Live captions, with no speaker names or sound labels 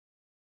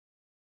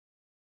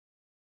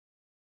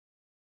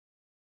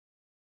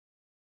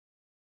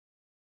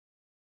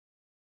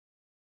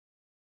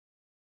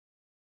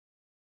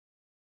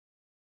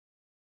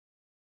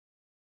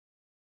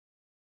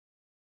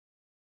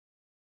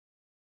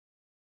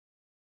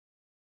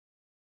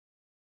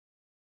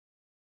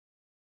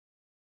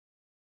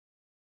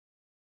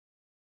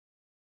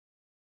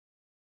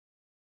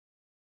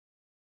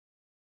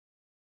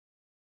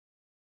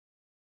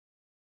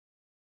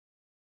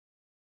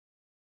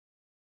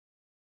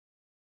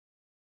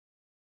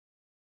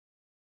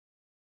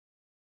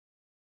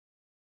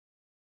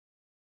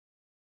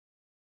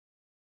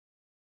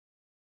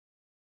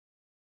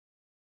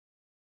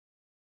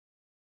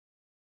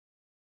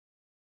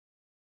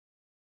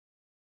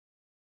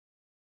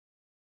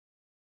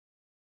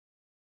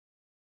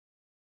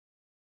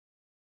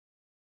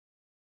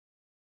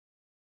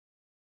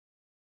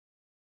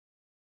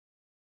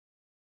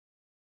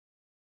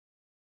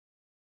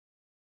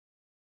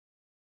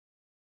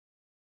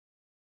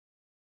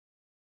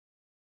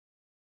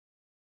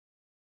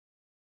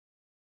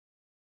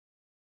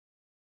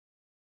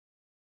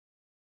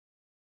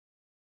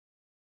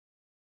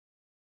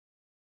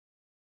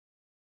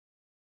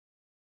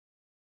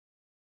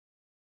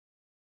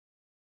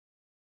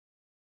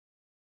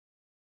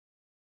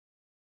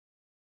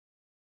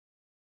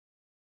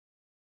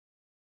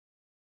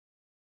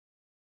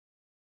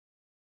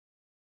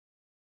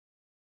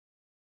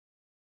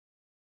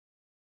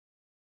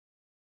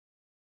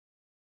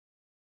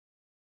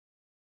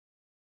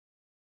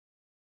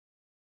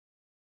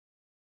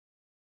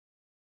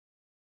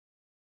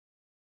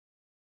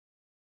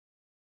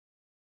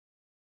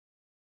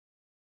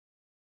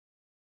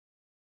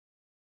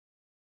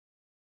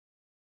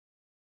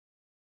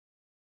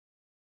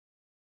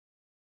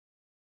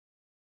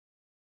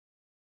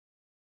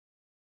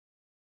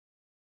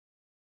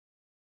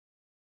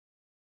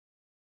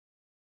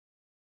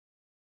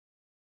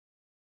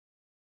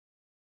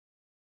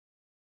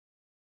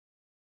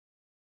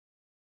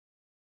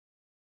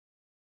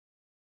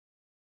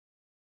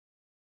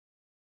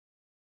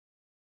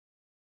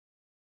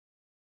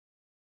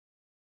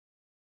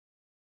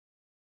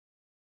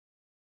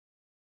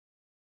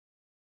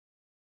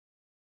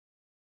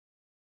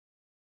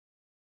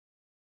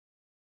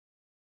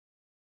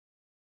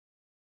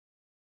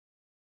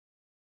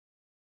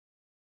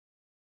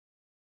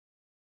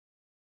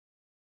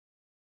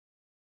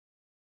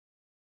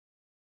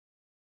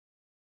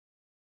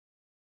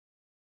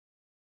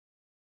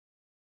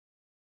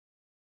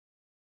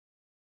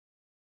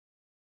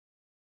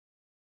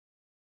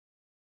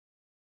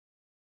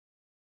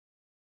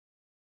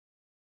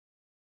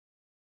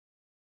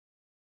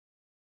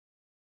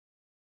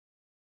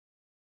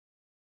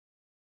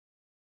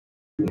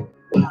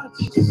Okay,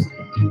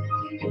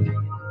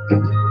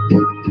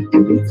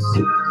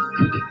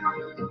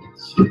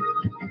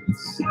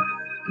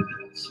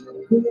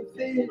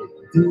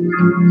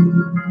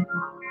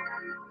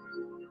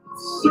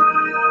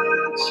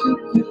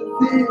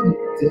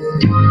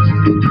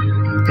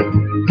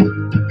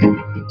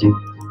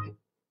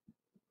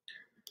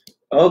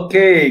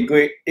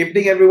 good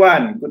evening,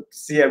 everyone. Good to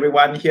see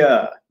everyone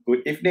here.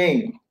 Good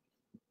evening.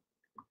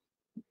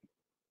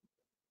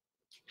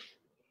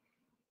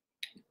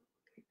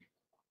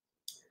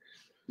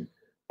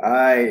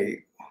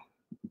 Hi,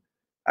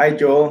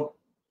 Joe.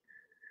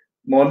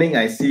 Morning,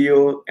 I see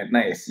you. At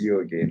night, I see you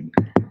again.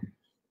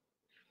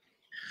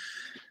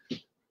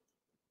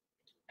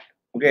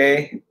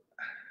 Okay.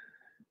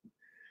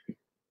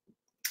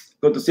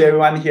 Good to see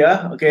everyone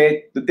here.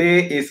 Okay,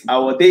 today is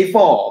our day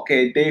 4.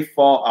 Okay, day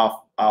 4 of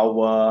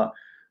our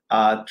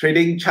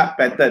trading chart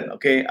pattern.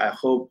 Okay, I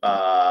hope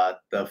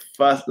the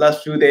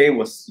last few days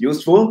was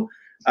useful.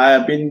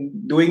 I've been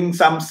doing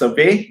some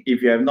survey.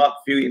 If you have not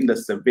filled in the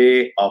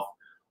survey of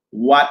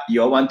what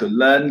you want to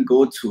learn,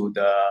 go to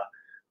the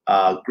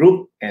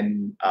group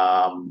and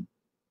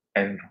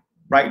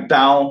write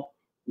down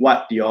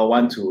what you all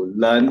want to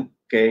learn.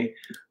 Okay,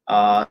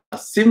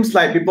 seems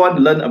like people want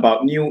to learn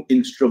about new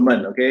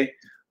instrument. Okay,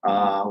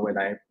 when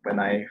I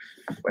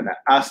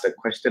ask the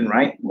question,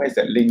 right? Where's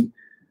that link?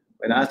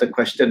 When I ask the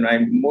question,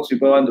 right, most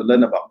people want to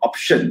learn about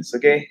options.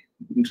 Okay,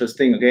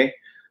 interesting. Okay,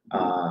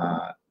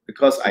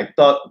 because I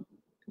thought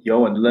you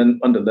all want to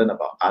learn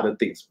about other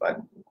things, but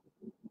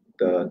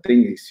the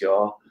thing is you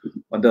all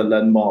want to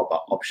learn more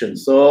about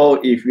options.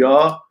 So if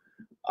you're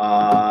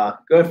go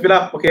and fill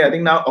up. Okay, I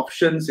think now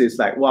options is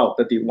like, wow,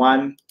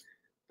 31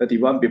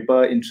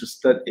 people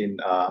interested in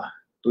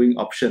doing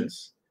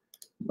options.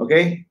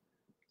 Okay,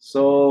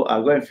 so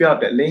I'll go and fill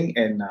out that link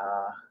and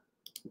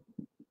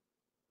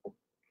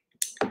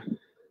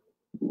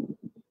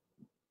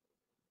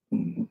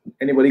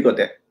anybody got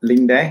that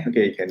link there?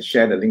 Okay, you can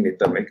share the link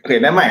later. Okay,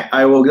 never mind.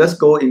 I will just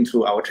go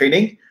into our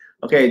training.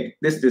 Okay,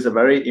 this is a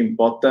very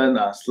important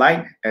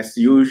slide. As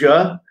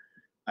usual,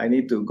 I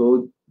need to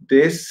go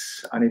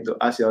this. I need to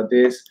ask you all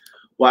this.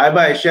 Whatever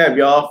I share with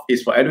you all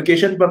is for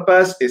education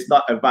purpose. It's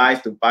not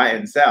advice to buy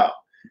and sell.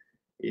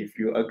 If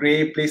you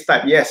agree, please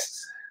type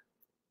yes.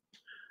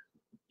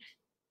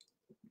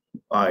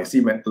 I see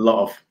a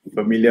lot of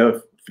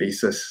familiar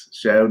faces.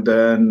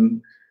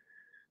 Sheldon,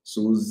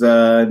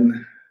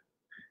 Susan,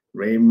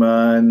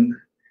 Raymond.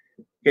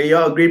 Okay, you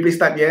all agree? Please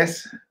type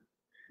yes.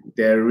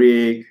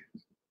 Derek.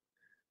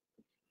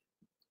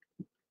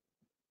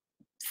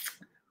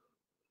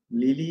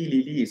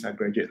 Lily is a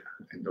graduate.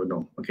 I don't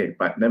know. Okay,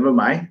 but never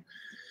mind.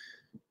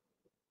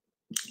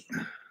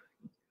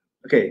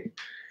 Okay.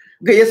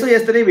 So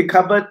yesterday we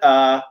covered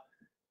the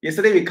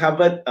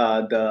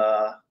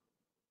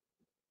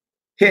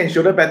head and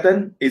shoulder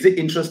pattern. Is it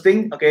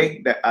interesting?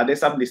 Okay, are there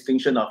some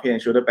distinction of head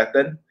and shoulder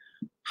pattern?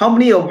 How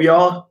many of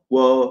y'all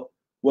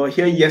were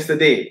here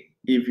yesterday?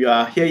 If you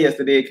are here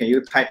yesterday, can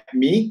you type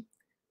me?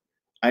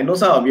 I know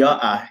some of y'all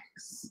are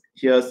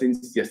here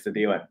since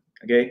yesterday one.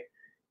 Okay.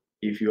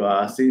 If you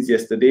are since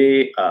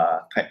yesterday,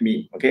 type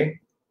me, okay?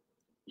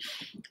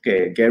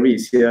 Okay, Gary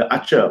is here,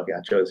 Archer, okay,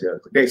 Archer is here.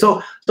 Okay,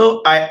 so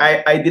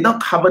I did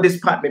not cover this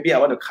part. Maybe I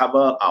want to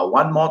cover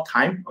one more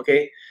time,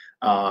 okay?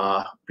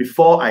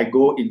 Before I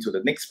go into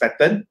the next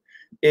pattern,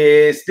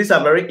 these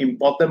are very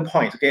important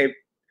points, okay?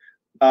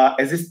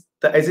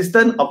 The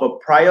existence of a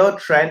prior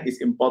trend is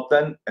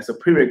important as a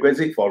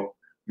prerequisite for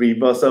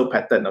reversal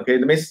pattern. Okay,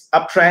 that means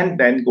uptrend,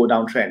 then go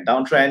downtrend,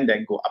 downtrend,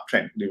 then go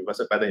uptrend. The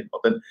reversal pattern is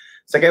important.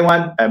 Second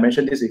one, I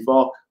mentioned this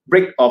before,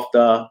 break of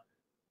the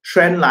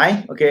trend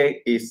line,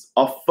 okay, is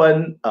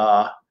often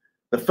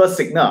the first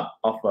signal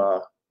of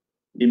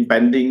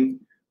impending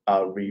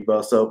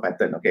reversal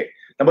pattern. Okay,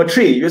 number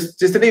 3,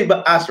 yesterday you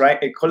asked, right?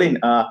 Hey, Colin,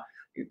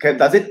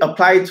 does it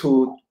apply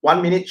to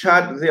 1 minute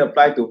chart? Does it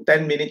apply to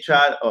 10-minute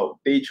chart or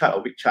day chart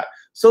or week chart?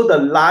 So the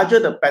larger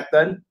the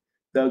pattern,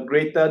 the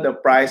greater the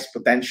price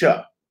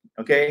potential.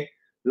 Okay,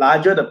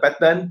 larger the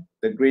pattern,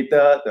 the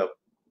greater the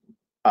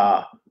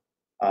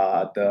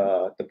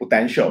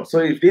potential. So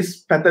if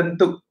this pattern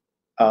took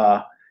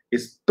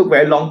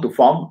very long to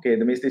form, okay,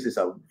 that means this is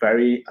a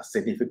very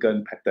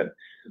significant pattern.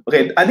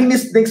 Okay, I think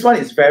this next one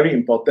is very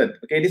important.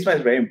 Okay, this one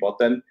is very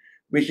important,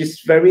 which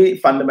is very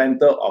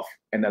fundamental of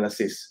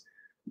analysis.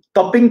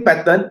 Topping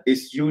pattern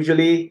is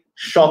usually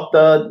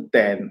shorter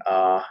than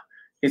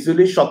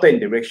in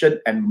direction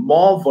and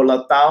more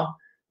volatile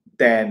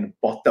than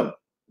bottom.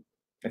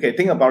 Okay,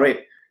 think about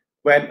it.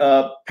 When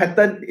a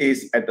pattern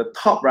is at the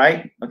top,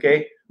 right?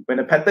 Okay, when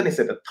a pattern is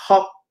at the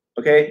top,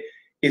 okay,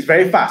 it's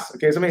very fast.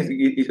 Okay, so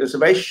it's a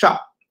very sharp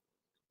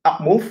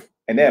up move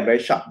and then a very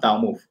sharp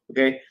down move.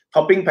 Okay,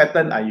 topping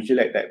pattern are usually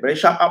like that, very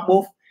sharp up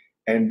move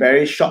and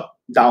very short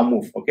down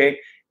move. Okay,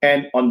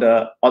 and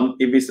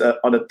if it's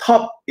on the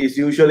top, it's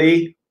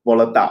usually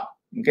volatile.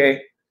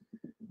 Okay,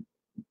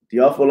 do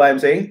you all follow what I'm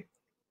saying?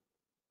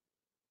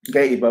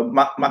 Okay, if a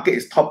market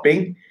is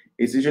topping,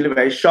 it's usually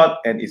very short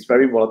and it's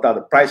very volatile.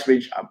 The price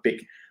range are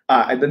big.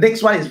 And the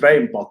next one is very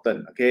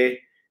important. Okay,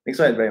 Next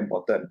one is very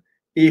important.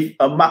 If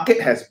a market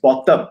has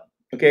bottom,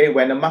 okay,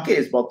 when the market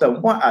is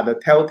bottom, what are the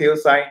telltale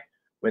signs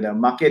when the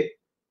market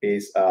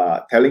is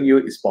telling you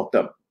it's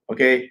bottom?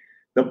 Okay,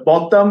 the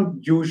bottom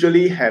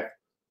usually have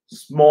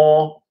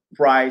small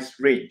price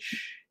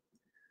range.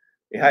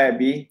 Hey, hi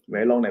Abby,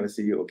 very long never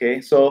see you.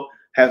 Okay, so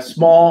have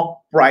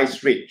small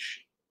price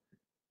range.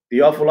 Do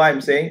you all follow what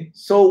I'm saying?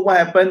 So what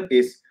happened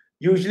is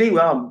usually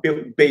when I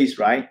build base,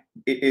 right,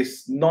 it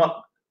is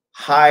not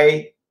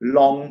high,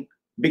 long,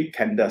 big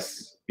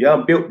candles. You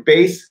have built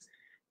base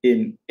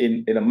in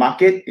a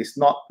market, it's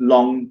not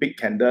long, big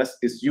candles.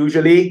 It's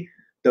usually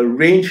the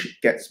range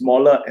gets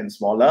smaller and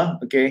smaller,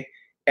 okay?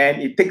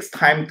 And it takes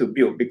time to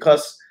build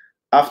because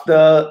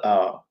after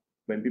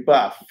when people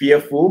are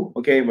fearful,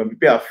 okay, when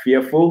people are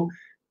fearful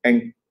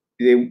and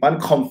they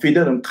want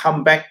confident and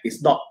come back,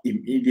 it's not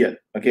immediate,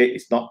 okay?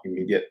 It's not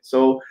immediate.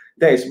 So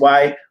that is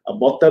why a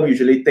bottom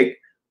usually take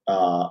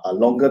a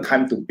longer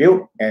time to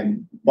build,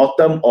 and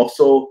bottom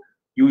also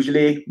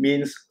usually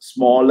means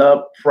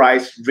smaller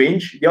price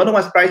range. You all know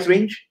what's price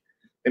range?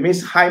 It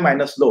means high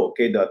minus low,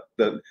 okay? The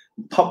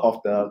top of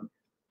the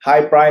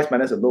high price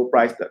minus the low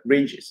price, the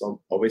range is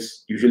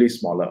always usually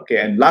smaller, okay?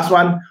 And last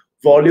one,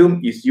 volume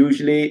is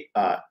usually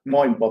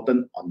more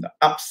important on the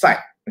upside,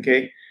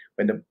 okay?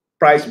 When the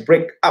price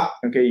break up,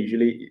 okay,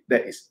 usually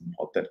that is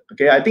important,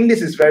 okay? I think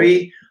this is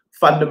very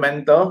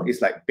fundamental.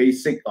 It's like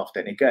basic of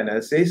technical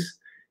analysis,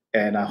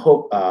 and I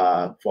hope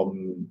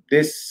from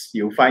this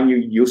you'll find you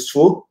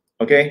useful,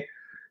 okay,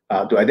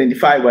 to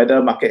identify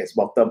whether market is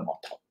bottom or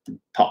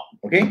top,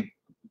 okay?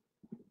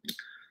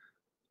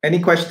 Any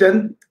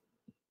question?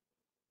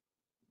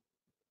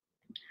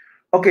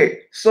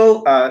 Okay,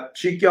 so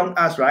Chi Kyung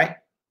asked, right?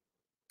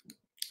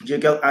 Chi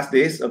Kyung asked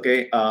this,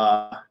 okay,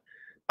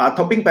 are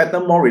topping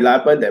pattern more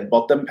reliable than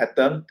bottom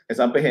pattern?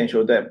 Example, head and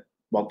shoulder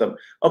bottom.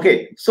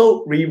 Okay,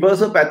 so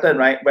reversal pattern,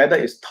 right, whether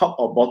it's top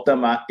or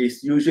bottom,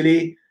 is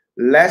usually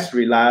less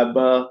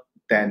reliable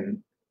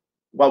than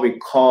what we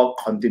call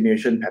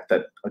continuation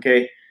pattern,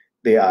 okay?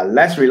 They are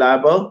less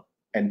reliable,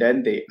 and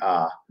then they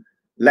are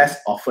less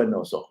often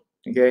also,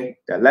 okay?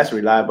 They're less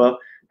reliable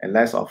and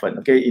less often,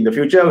 okay? In the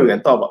future, we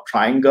can talk about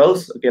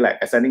triangles, okay, like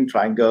ascending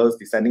triangles,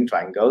 descending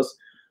triangles.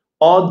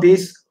 All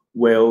these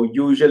will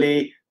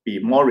usually be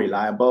more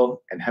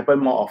reliable and happen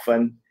more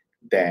often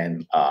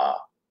than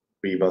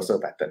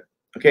reversal pattern,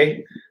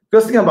 okay?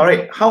 Because think about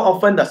it, how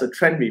often does a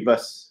trend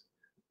reverse?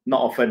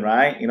 Not often,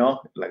 right? You know,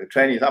 like a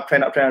trend is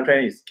uptrend, uptrend,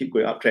 uptrend, is keep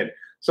going uptrend.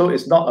 So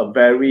it's not a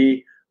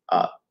very,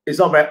 it's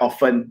not very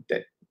often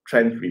that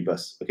trend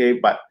reverse, okay?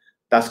 But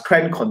does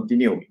trend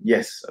continue?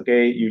 Yes,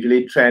 okay?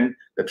 Usually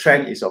the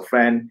trend is your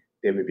friend.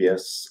 There will be a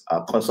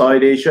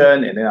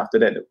consolidation, and then after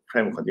that, the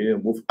trend will continue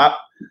to move up.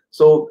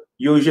 So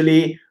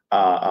usually,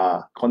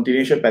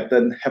 continuation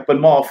pattern happen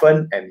more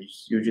often and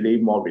it's usually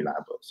more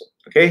reliable. So,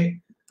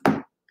 okay,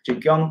 Chi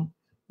Kyung.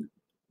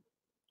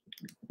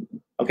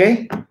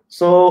 Okay,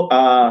 so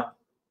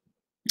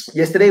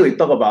yesterday we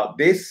talked about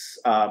this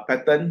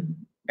pattern.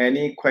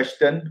 Any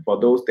question for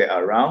those that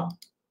are around?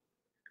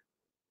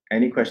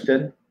 Any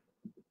question?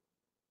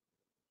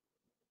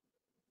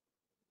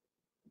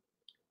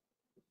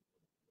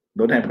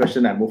 Don't have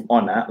question, I move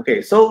on.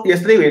 Okay, so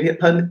yesterday we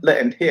learned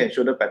leg and head and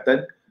shoulder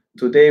pattern.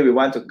 Today we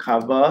want to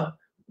cover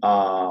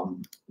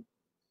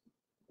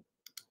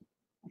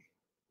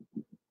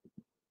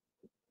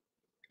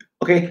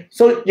okay,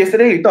 so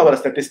yesterday we talked about the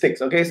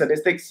statistics. Okay,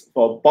 statistics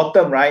for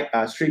bottom, right,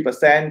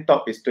 3%,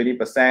 top is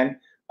 20%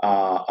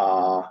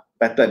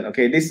 pattern.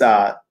 Okay, these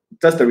are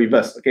just the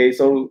reverse. Okay,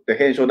 so the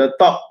head and shoulder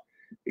top,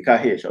 become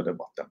head and shoulder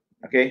bottom.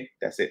 Okay,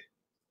 that's it.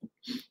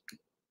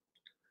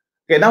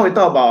 Okay, now we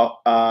talk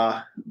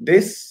about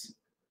this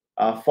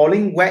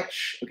falling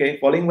wedge. Okay,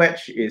 falling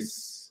wedge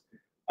is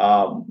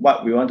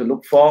what we want to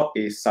look for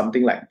is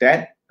something like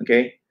that.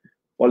 Okay,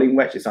 falling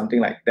wedge is something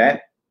like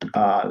that.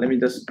 Let me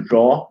just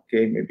draw.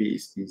 Okay, maybe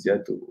it's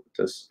easier to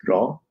just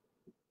draw.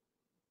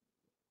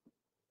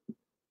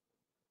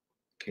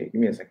 Okay,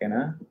 give me a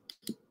second.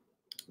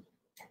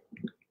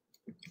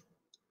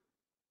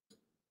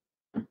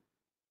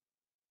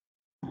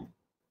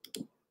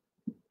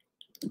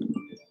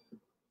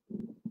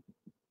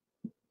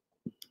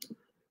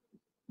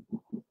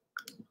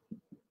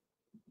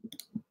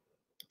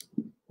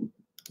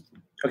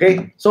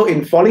 Okay, so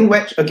in falling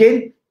wedge,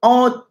 again,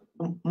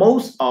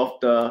 most of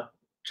the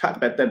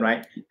chart pattern,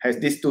 right, has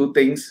these two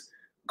things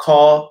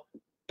called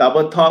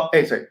double top.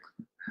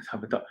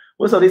 Double top.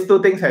 Most of these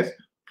two things has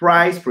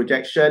price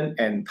projection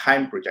and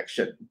time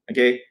projection.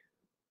 Okay,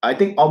 I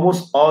think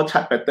almost all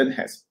chart pattern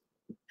has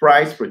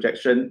price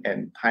projection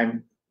and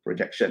time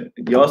projection.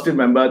 You all still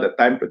remember the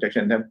time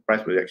projection and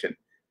price projection?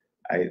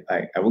 I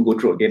won't go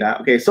through again.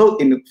 Okay, so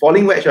in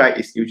falling wedge, right,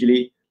 it's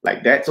usually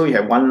like that. So you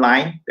have one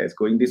line that's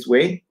going this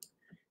way,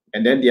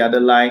 and then the other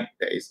line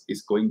that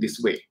is going this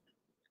way.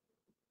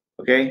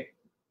 Okay.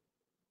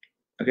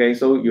 Okay,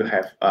 so you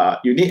have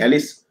you need at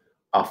least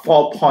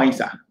 4 points.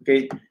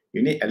 Okay,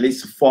 you need at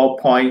least 4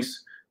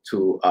 points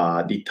to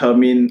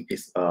determine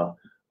it's a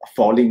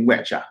falling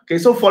wedge. Okay,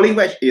 so falling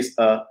wedge is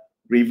a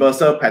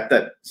reversal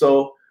pattern.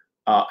 So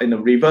in a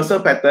reversal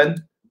pattern.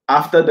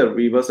 After the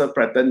reversal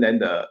pattern, then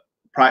the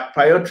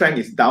prior trend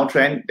is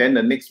downtrend. Then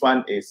the next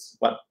one is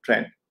what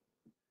trend?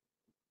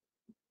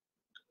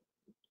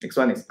 Next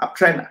one is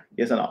uptrend.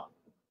 Yes or no?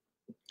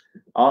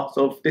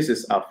 So this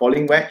is a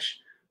falling wedge.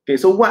 Okay,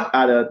 so what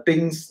are the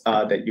things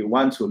that you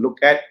want to look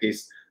at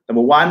is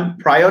number one,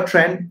 prior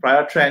trend.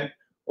 Prior trend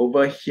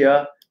over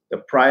here, the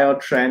prior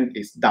trend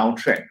is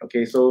downtrend.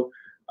 Okay, so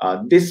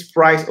this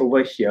price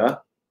over here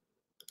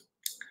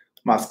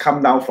must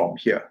come down from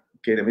here.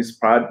 Okay, that means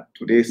prior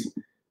to this,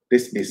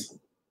 this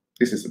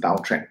is a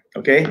downtrend.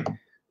 Okay,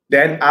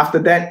 then after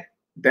that,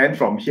 then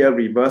from here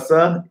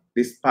reversal,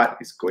 this part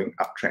is going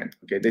uptrend.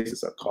 Okay, this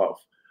is a called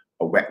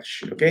a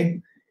wedge.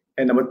 Okay.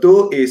 And number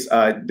two is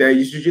there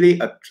is usually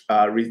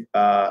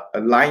a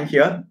line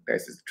here.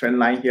 There's this trend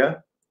line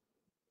here.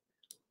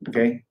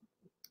 Okay.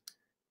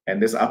 And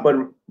there's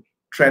upper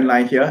trend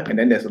line here, and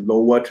then there's a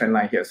lower trend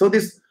line here. So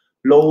this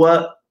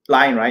lower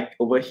line right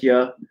over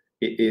here,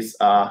 it is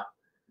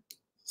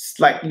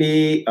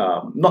slightly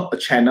not a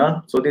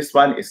channel. So this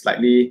one is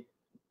slightly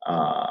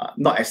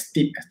not as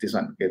steep as this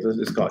one. Okay, so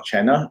this is called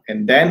channel.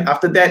 And then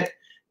after that,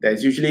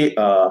 there's usually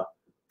a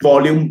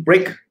volume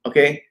break.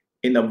 Okay.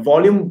 In a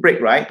volume break,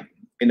 right?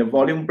 In a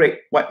volume break,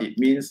 what it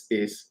means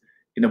is,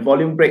 in a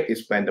volume break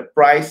is when the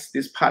price,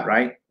 this part,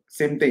 right?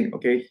 Same thing,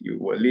 okay? You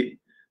will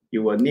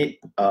need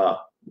a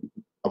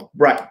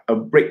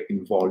break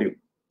in volume,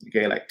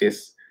 okay? Like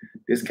this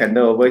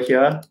candle over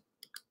here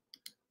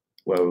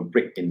will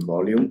break in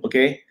volume,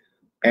 okay?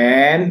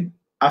 And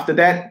after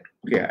that,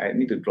 okay, I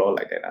need to draw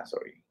like that.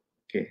 Sorry.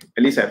 Okay,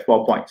 at least I have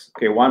 4 points.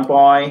 Okay, 1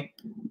 point,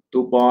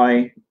 2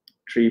 point,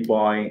 3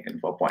 point, and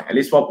 4 point. At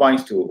least 4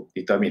 points to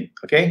determine.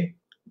 Okay.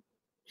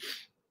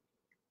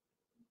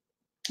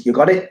 You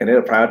got it? And then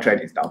the prior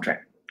trend is downtrend.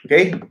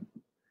 Okay.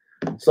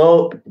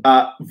 So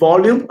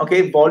volume,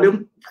 okay,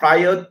 volume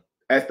prior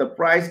as the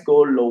price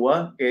go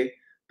lower, okay,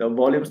 the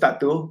volume start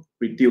to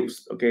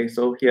reduce. Okay,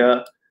 so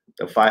here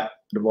the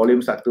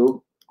volume start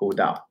to go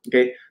down.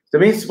 Okay. So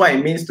means what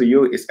it means to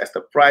you is as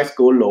the price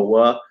go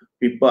lower,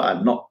 people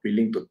are not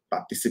willing to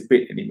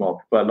participate anymore.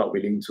 People are not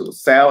willing to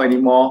sell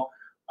anymore.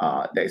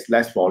 There is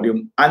less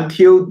volume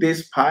until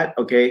this part,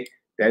 okay,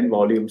 then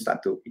volume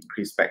start to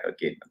increase back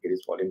again. Okay,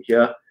 this volume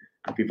here,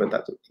 people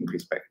start to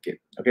increase back again.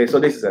 Okay, so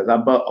this is an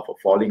example of a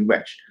falling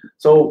wedge.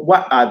 So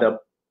what are the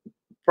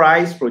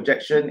price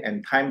projection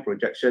and time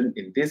projection?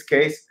 In this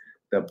case,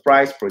 the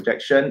price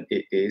projection,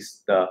 it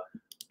is the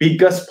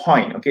biggest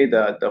point. Okay,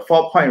 the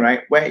 4 point,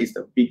 right? Where is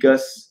the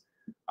biggest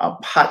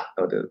part,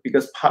 or the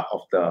biggest part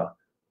of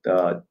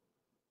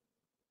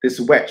this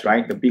wedge,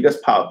 right? The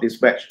biggest part of this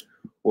wedge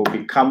will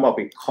become what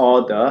we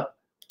call the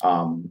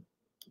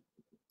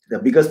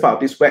biggest part of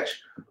this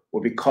wedge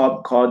will be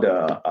called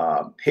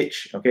the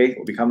H. Okay,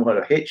 will become called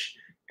a H,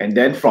 and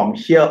then from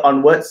here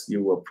onwards,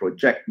 you will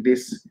project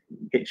this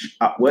H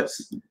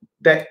upwards.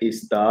 That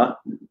is the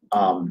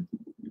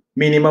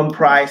minimum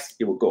price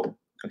it will go.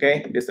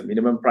 Okay, this is the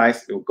minimum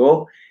price it will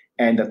go,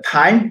 and the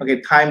time. Okay,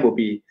 time will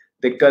be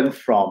taken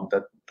from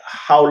the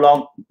how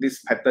long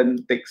this pattern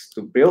takes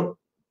to build.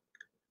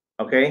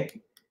 Okay,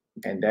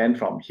 and then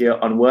from here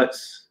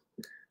onwards,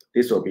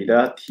 this will be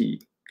the T.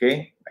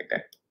 Okay, like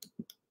that.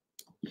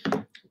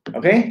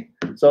 Okay,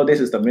 so this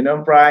is the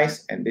minimum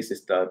price, and this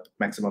is the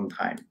maximum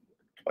time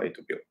for it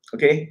to build.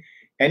 Okay,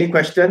 any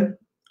question?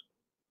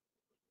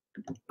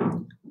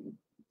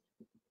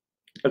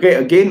 Okay,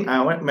 again,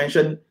 I want to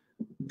mention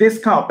this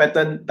kind of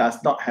pattern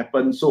does not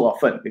happen so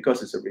often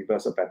because it's a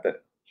reversal pattern.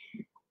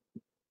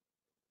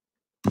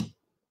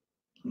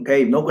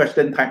 Okay, no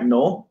question, type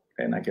no,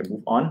 then I can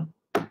move on.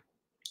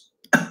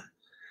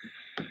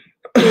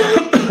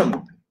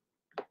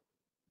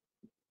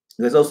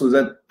 So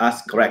Susan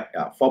asked correct.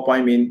 4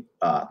 point mean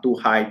too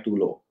high, too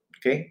low.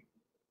 Okay.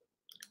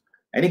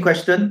 Any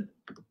question?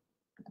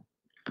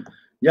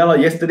 Yeah,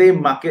 yesterday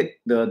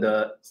market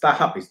the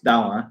StarHub is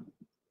down.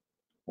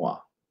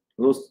 Wow,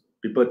 those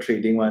people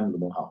trading one don't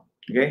know how.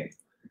 Okay.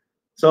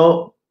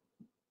 So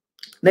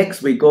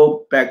next we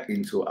go back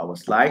into our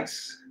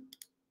slides.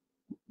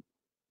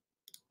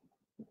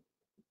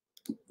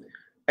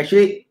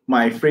 Actually,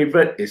 my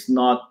favorite is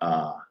not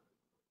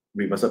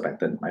reversal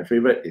pattern. My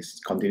favorite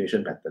is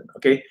continuation pattern.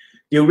 Okay,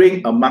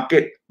 during a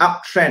market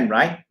uptrend,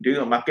 right?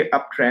 During a market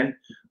uptrend,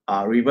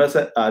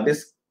 reversal,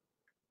 these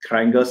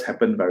triangles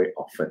happen very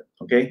often.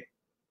 Okay.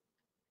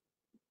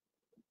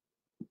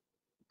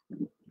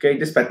 Okay,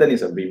 this pattern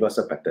is a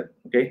reversal pattern.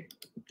 Okay.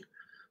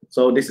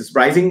 So this is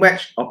rising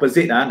wedge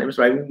opposite. That means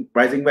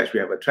rising wedge. We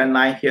have a trend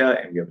line here,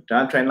 and we have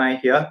another trend line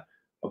here.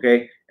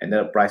 Okay, and then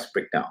a price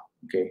breakdown.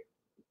 Okay.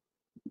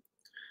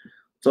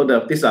 So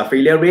these are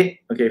failure rate.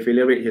 Okay,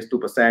 failure rate here is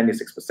 2%,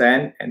 is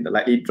 6%, and the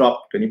likely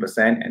drop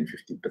 20% and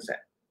 15%.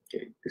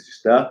 Okay, this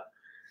is the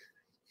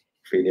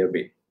failure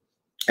rate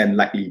and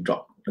likely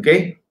drop.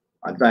 Okay,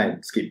 I'll try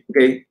and skip.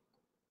 Okay,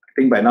 I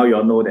think by now you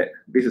all know that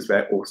this is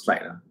very old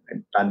slide.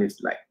 I've done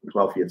this like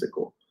 12 years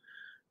ago.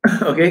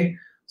 Okay,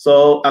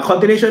 so a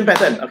continuation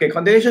pattern. Okay,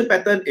 continuation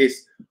pattern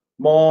is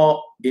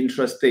more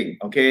interesting.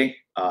 Okay,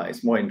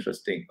 it's more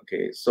interesting.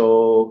 Okay,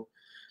 so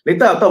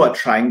Later I'll talk about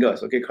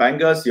triangles. Okay,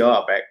 triangles,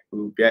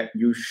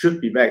 you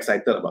should be very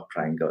excited about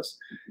triangles,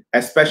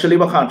 especially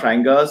what kind of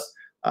triangles?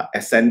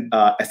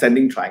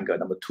 Ascending triangle,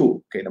 number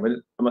 2. Okay,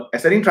 number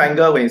ascending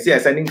triangle. When you see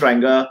ascending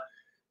triangle,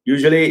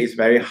 usually it's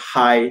very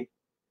high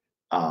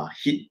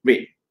hit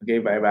rate. Okay,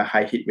 very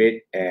high hit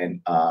rate,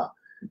 and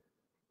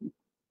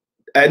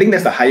I think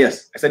that's the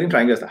highest. Ascending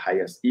triangle is the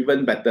highest,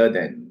 even better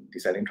than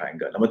descending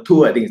triangle. Number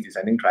 2, I think, is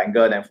descending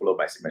triangle, then followed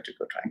by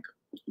symmetrical triangle.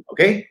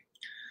 Okay,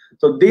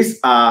 so these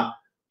are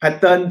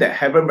patterns that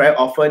happen very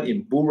often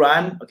in bull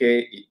run.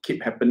 Okay, it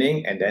keep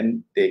happening, and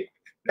then they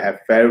have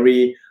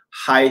very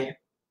high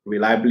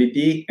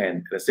reliability, and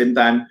at the same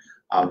time,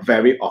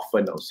 very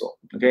often also.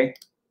 Okay,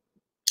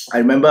 I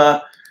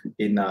remember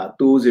in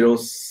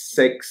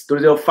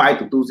 2005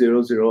 to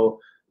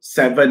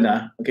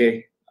 2007.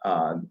 Okay.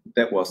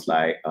 That was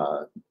like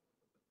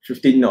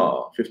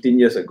 15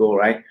 years ago,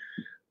 right?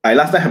 I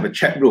last time have a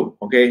chat room.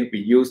 Okay, we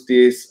use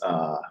this.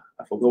 I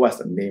forgot what's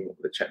the name of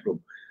the chat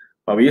room,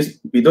 but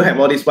we don't have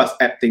all this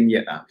WhatsApp thing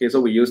yet. Okay,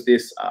 so we use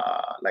this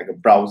like a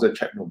browser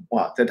chat room.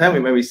 Wow, the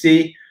time when we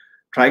see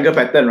triangle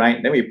pattern,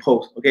 right? Then we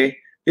post. Okay,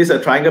 this is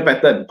a triangle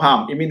pattern.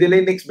 Pam,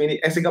 immediately next minute,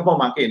 at Singapore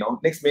market,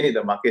 next minute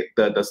the market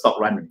the stock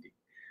run already.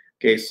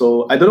 Okay,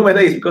 so I don't know whether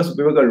it's because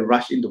people are going to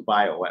rush in to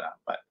buy or what,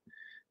 but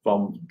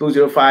from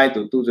 205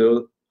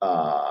 to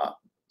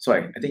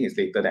sorry, I think it's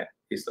later that.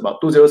 It's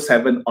about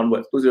 207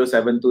 onwards,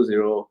 207,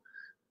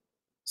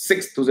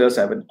 206,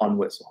 207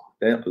 onwards.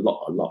 Then a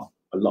lot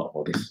of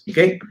all this.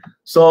 Okay,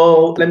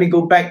 so let me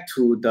go back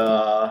to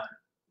the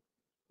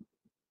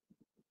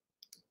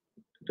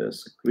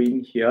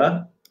screen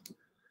here.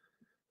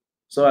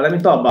 So let me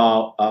talk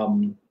about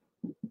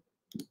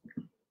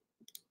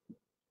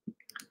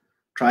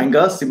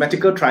triangles,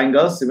 symmetrical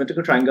triangles.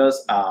 Symmetrical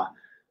triangles are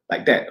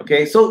like that.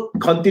 Okay, so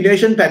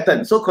continuation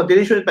pattern. So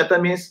continuation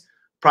pattern means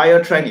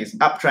prior trend is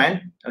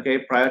uptrend. Okay,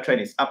 prior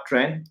trend is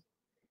uptrend,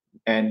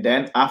 and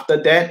then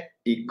after that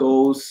it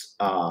goes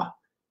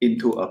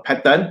into a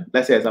pattern.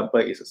 Let's say example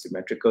is a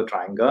symmetrical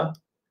triangle.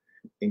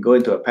 It go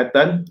into a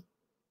pattern,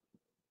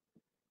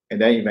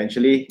 and then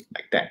eventually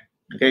like that.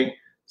 Okay,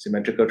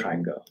 symmetrical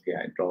triangle. Okay,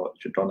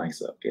 should draw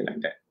nicer. Okay, like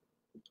that.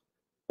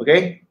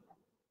 Okay,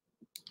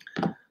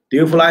 do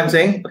you follow what I'm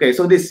saying? Okay,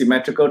 so this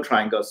symmetrical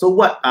triangle. So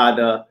what are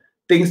the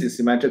things in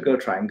symmetrical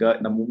triangle?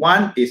 Number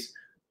 1 is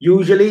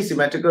usually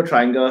symmetrical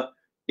triangle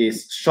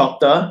is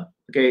shorter.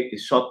 Okay,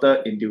 it's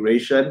shorter in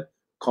duration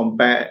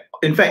compared.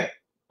 In fact,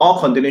 all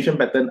continuation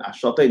patterns are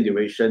shorter in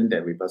duration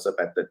than reversal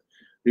pattern.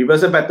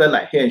 Reversal pattern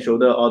like head and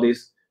shoulder, all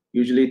this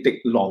usually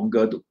take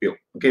longer to build.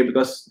 Okay,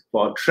 because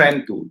for a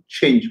trend to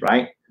change,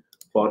 right?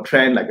 For a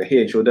trend like a head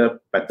and shoulder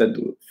pattern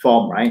to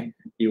form, right?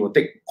 It will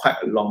take quite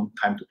a long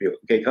time to build.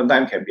 Okay,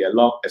 sometimes can be as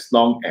long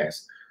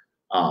as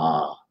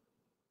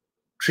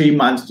 3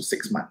 months to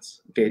 6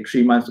 months. Okay,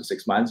 3 months to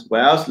 6 months.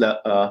 Whereas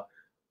the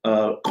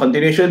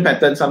continuation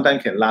pattern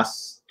sometimes can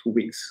last 2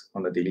 weeks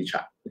on the daily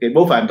chart. Okay,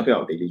 both I'm talking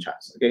about daily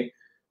charts. Okay,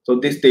 so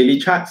these daily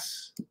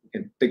charts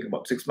can take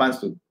about 6 months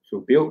to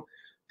build.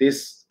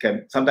 This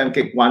can sometimes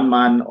take 1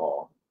 month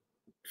or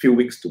few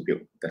weeks to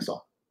build. That's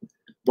all.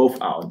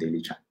 Both are on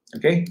daily chart.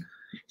 Okay,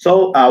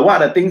 so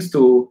what are the things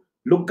to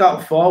look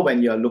out for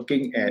when you're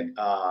looking at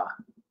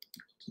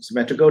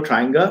symmetrical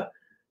triangle?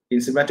 In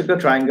symmetrical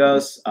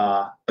triangles,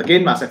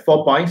 again, must have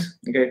 4 points.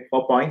 Okay,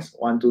 4 points.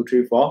 1, 2,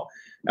 3, 4.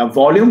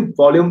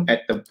 Volume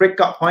at the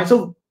breakout point.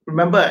 So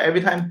remember,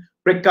 every time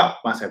breakout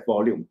must have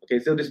volume. Okay,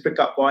 so this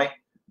breakout point,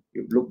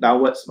 you look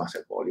downwards, must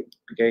have volume.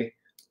 Okay.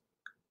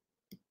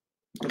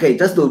 Okay,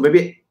 just to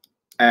maybe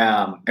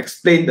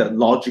explain the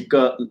logic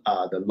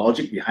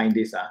behind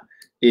this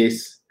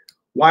is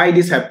why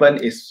this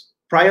happened is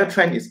prior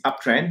trend is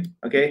uptrend.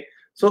 Okay.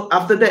 So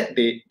after that,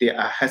 they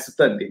are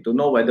hesitant. They don't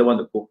know whether they want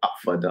to go up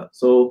further.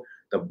 So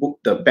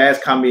the bears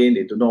come in.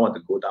 They do not want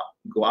to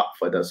go up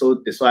further.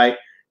 So that's why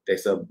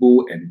there's a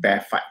bull and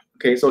bear fight.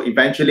 Okay, so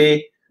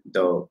eventually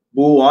the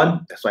bull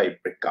won. That's why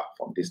it break up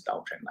from this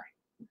downtrend line.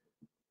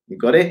 You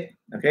got it?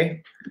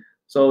 Okay.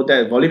 So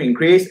that volume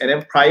increase, and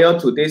then prior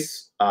to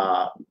this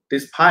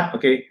this part,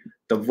 okay,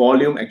 the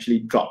volume actually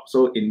drops.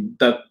 So in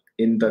the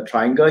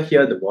triangle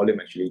here, the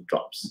volume actually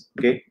drops.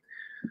 Okay.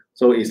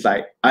 So it's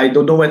like, I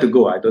don't know where to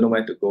go. And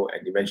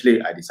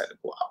eventually I decide to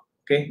go out.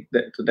 Okay,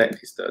 so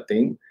that is the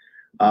thing.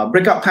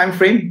 Breakout time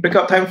frame.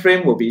 Breakout time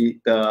frame will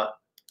be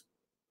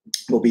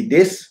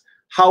this.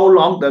 How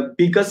long the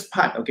biggest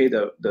part? Okay,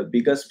 the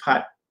biggest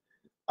part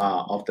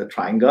of the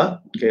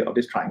triangle. Okay, of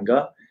this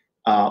triangle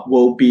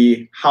will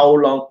be how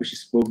long, which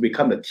will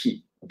become the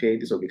T. Okay,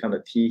 this will become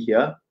the T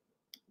here.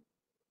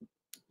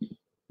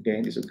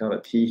 Okay, this will become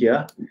the T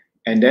here,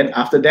 and then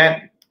after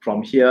that,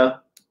 from here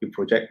you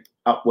project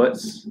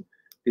upwards.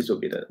 This will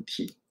be the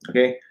T.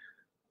 Okay.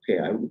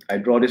 Okay, I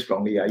draw this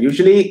wrongly.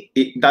 Usually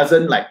it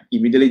doesn't like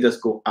immediately just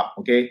go up.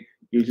 Okay.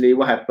 Usually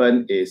what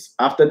happens is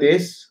after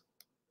this,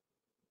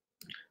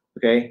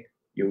 okay,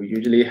 you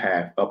usually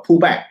have a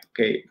pullback.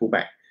 Okay,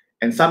 pullback.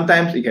 And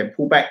sometimes it can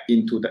pull back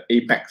into the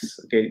apex.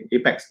 Okay,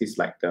 apex is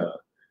like the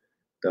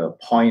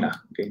point.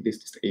 Okay, this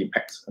is the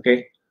apex.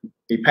 Okay.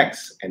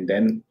 apex, and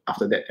then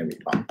after that, and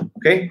rebound.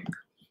 Okay,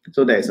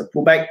 so there is a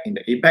pullback in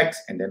the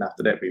apex, and then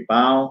after that,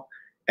 rebound.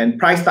 And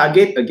price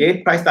target,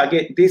 again, price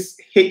target, this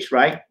H,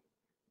 right?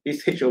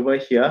 This H over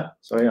here,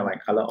 sorry, my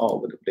color all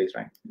over the place,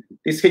 right?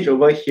 This H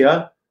over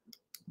here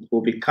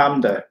will become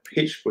the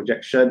H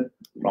projection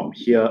from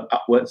here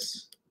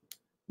upwards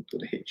to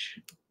the H.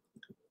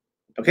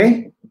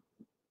 Okay?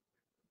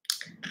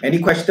 Any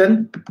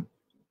question?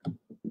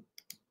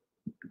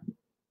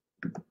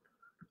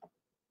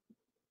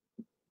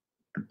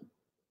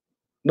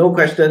 No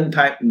question,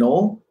 type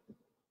no.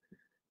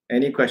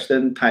 Any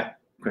question, type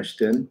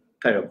question,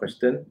 type your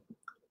question.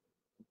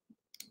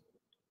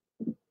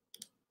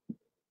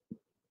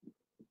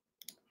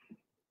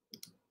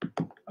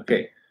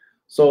 Okay,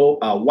 so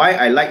why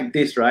I like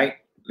this, right?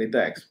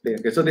 Later I explain.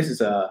 Okay, so this is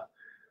a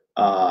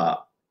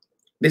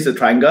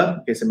triangle,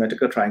 okay,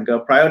 symmetrical triangle.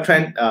 Prior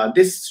trend,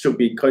 this should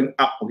be going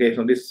up. Okay,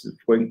 so this is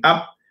going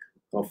up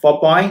for 4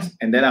 points,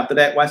 and then after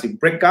that, once you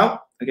break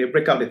out, okay,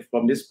 break out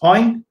from this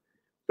point,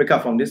 break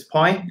out from this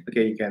point.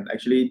 Okay, you can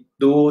actually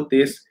do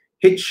this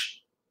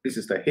H. This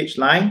is the H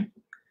line.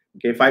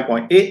 Okay,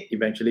 5.8.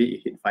 Eventually,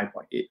 it hit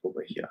 5.8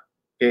 over here.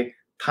 Okay,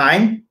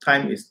 time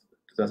is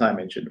as I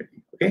mentioned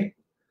already. Okay.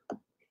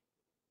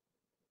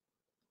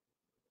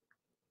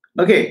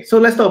 Okay, so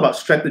let's talk about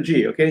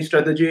strategy. Okay,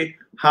 strategy,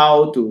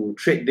 how to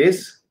trade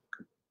this.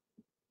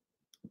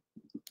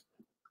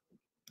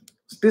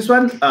 This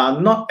one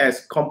not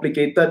as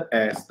complicated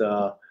as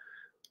the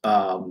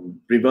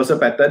reversal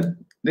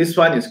pattern. This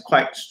one is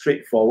quite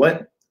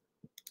straightforward.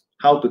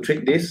 How to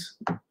trade this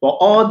for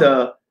all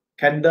the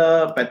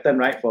candle pattern,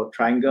 right? For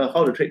triangle,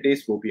 how to trade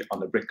this will be on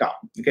the breakout.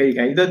 Okay, you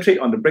can either trade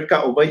on the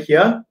breakout over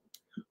here,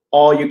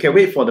 or you can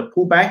wait for the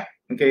pullback.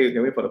 Okay, you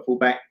can wait for the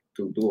pullback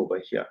to do over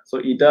here.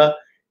 So either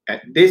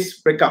at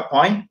this breakout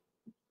point,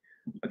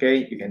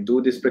 okay, you can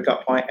do this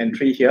breakout point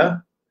entry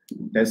here,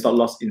 then stop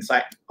loss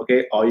inside,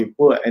 okay, or you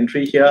put an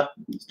entry here,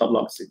 stop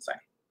loss inside,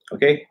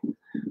 okay.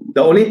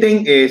 The only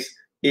thing is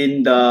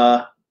in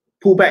the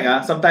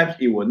pullback, sometimes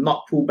it will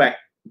not pull back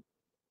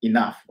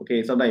enough,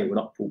 okay, sometimes it will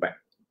not pull back.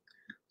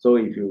 So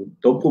if you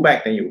don't pull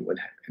back, then you will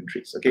have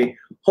entries, okay.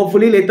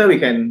 Hopefully later we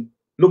can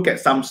look at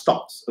some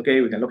stocks, okay,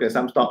 we can look at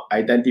some stock,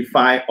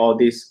 identify all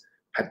these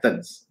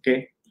patterns,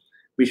 okay,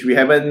 which we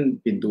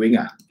haven't been doing,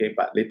 okay,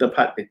 but later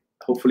part,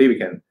 hopefully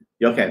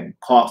you all can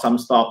call out some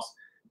stocks,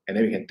 and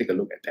then we can take a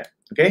look at that,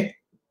 okay.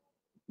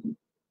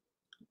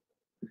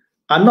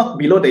 Not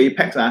below the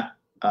apex,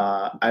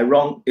 I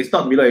wrong, it's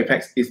not below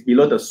apex, it's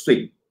below the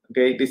swing,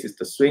 okay, this is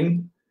the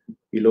swing,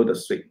 below the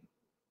swing,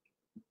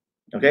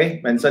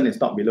 okay, Benson is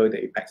not below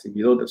the apex, it's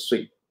below the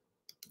swing,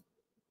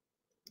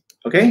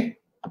 okay,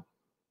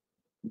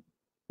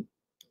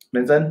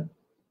 Benson.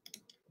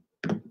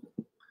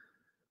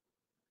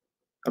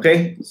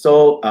 Okay,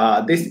 so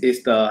this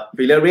is the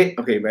failure rate.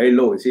 Okay, very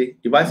low. You see,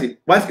 once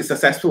it's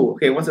successful.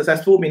 Okay, once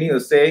successful, meaning to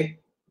say,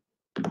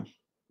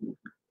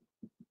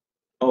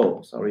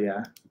 oh, sorry,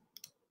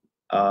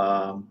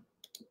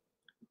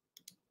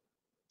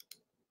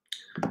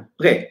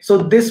 okay, so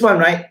this one,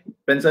 right,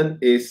 Benson,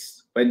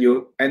 is when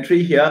you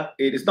entry here,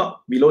 it is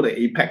not below the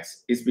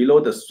apex. It's below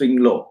the swing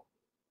low,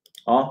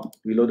 or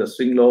below the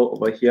swing low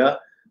over here.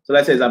 So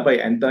let's say, example, you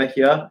enter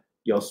here.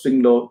 Your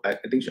swing low, I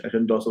think I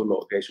shouldn't go so low.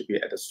 Okay, it should be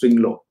at the swing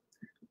low.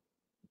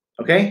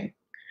 Okay,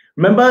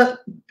 remember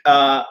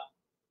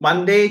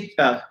Monday,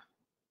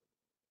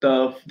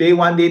 the day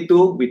 1, day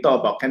 2, we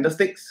talked about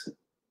candlesticks.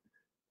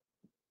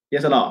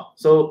 Yes or no?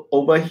 So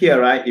over here,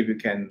 right, if you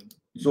can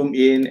zoom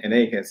in and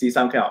then you can see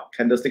some kind of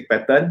candlestick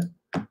pattern.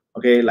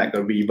 Okay, like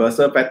a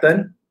reversal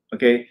pattern.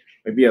 Okay,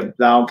 maybe a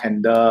down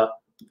candle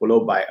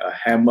followed by a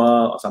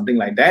hammer or something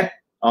like that.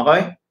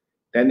 Okay,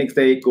 then next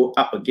day go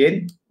up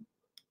again.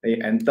 Then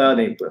you enter,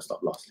 then you put a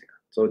stop loss here.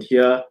 So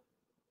here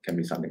can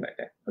be something like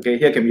that. Okay,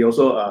 here can be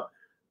also a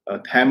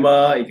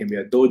hammer, it can be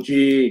a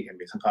doji, it can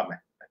be some kind of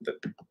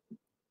method.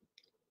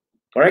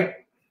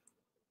 Correct?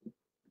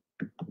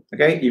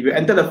 Okay, if you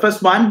enter the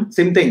first one,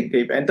 same thing.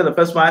 Okay, if you enter the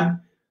first one,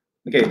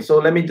 okay, so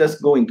let me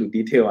just go into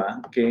detail.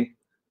 Okay,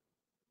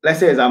 let's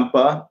say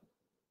example,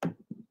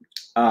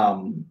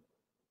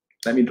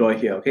 let me draw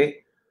here.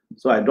 Okay,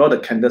 so I draw the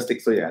candlestick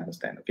so you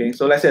understand. Okay,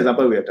 so let's say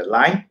example, we have the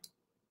line.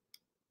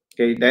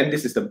 Okay, then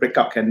this is the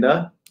breakout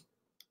candle.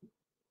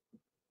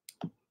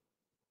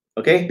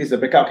 Okay, this is the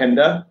breakout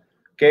candle.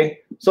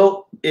 Okay,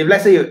 so if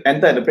let's say you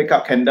enter the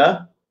breakout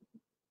candle,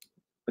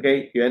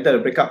 okay, you enter the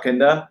breakout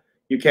candle,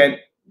 you can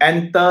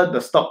enter the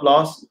stop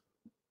loss.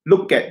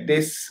 Look at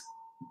this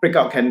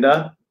breakout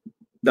candle,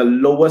 the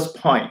lowest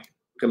point.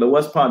 The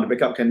lowest point of the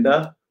breakout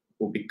candle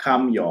will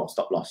become your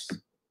stop loss.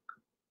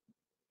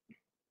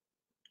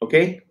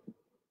 Okay,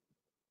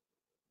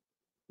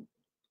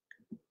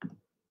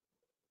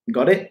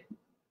 got it?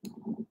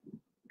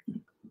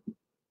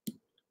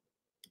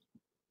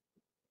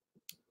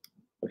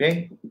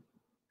 Okay.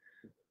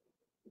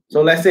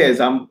 So let's say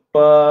example,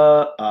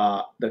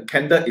 the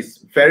candle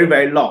is very,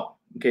 very long.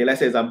 Okay, let's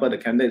say example, the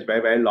candle is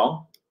very, very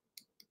long.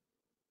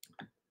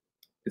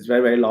 It's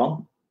very, very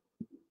long.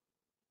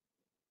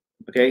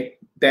 Okay,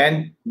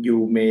 then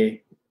you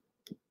may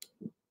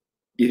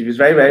if it's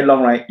very, very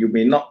long, right, you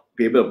may not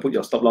be able to put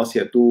your stop loss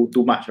here too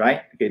much,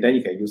 right? Okay, then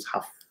you can use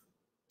half.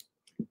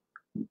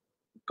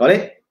 Got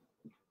it?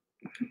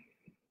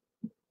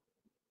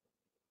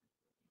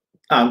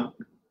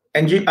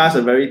 Angie asked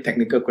a very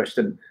technical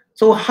question.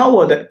 So how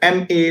will the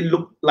MA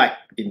look like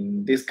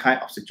in this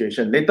kind of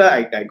situation? Later,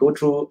 I go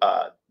through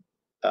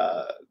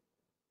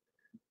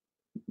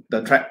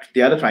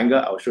the other triangle.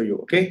 I'll show you.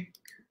 Okay.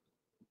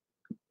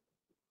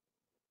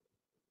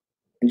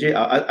 Angie,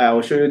 I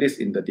will show you this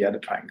in the other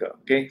triangle.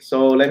 Okay.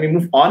 So let me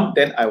move on.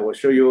 Then I will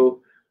show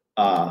you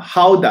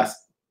how does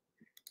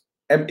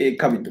MA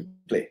come into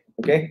play.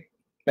 Okay.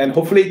 And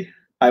hopefully,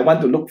 I want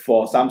to look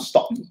for some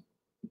stocks,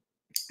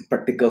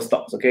 practical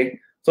stocks. Okay.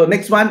 So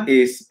next one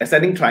is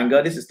ascending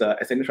triangle. This is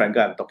the ascending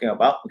triangle I'm talking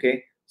about.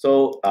 Okay.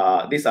 So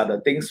these are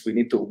the things we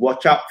need to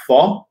watch out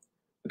for.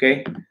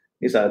 Okay.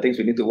 These are the things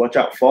we need to watch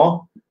out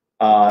for.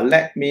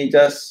 Let me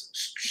just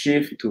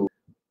shift to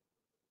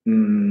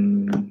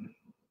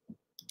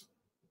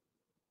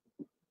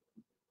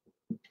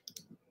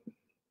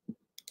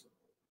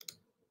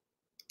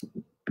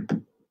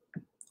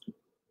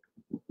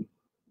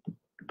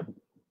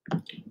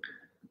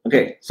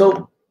okay.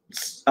 So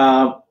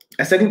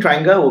ascending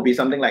triangle will be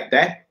something like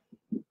that.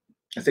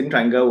 Ascending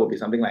triangle will be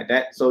something like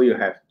that. So you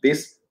have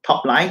this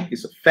top line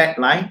is a flat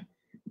line.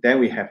 Then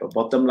we have a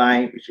bottom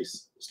line which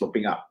is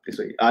sloping up this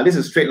way. This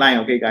is a straight line,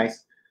 okay,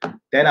 guys.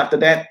 Then after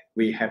that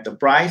we have the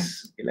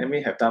price. Okay, let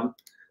me have some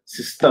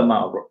system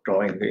of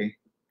drawing. Okay,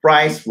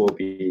 price will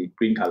be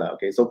green color.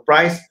 Okay, so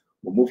price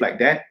will move like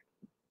that.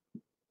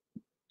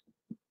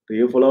 Do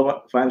you follow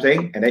what I'm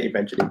saying? And then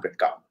eventually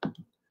break out.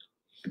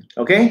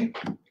 Okay.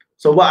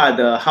 So what are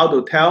the how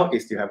to tell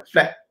is you have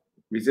flat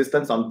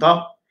resistance on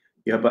top.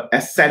 You have an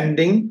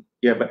ascending.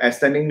 You have an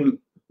ascending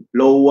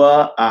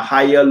lower, a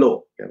higher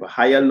low. You have a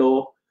higher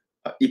low,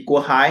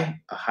 equal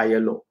high, a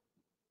higher low.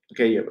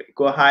 Okay, you have an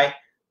equal high,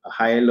 a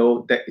higher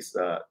low. That is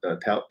the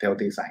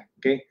telltale sign.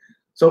 Okay.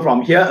 So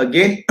from here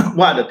again,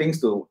 what are the things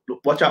to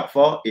watch out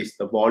for is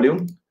the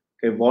volume.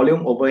 Okay,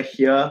 volume over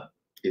here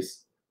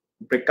is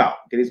breakout.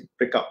 Okay, this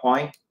breakout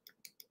point,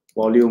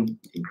 volume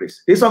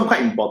increase. This one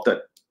quite important.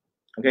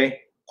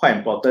 Okay, quite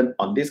important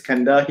on this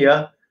candle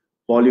here.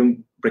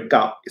 Volume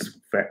breakout is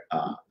very,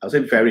 I would say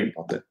very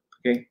important.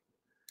 Okay,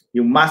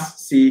 you must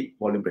see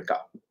volume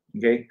breakout.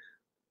 Okay,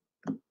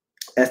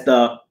 as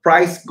the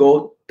price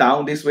go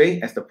down this way,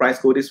 as the price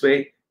go this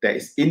way, there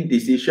is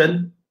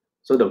indecision,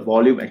 so the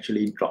volume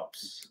actually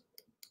drops.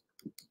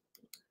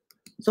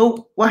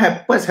 So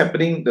what's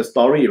happening? The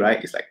story,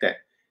 right, is like that.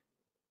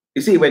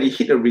 You see, when it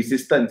hit a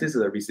resistance, this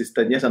is a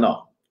resistance, yes or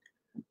no?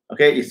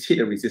 Okay, it's hit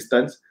a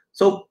resistance.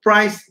 So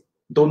price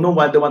don't know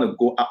whether they want to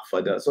go up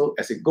further. So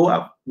as it go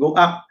up,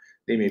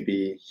 they may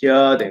be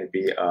here, there may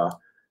be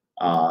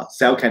a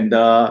sell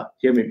candle,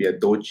 here may be a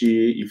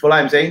doji. You follow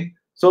what I'm saying?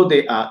 So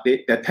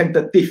they're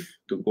tentative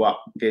to go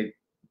up. Okay,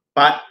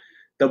 but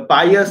the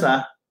buyers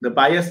are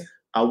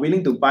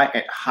willing to buy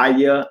at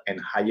higher and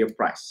higher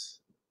price.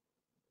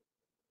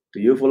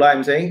 Do you follow what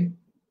I'm saying?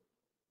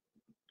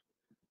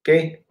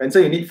 Okay, and so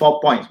you need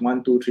 4 points.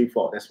 1, 2, 3,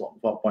 4. That's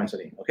 4 points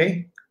only.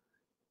 Okay.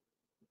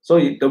 So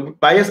the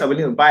buyers are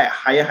willing to buy at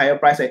higher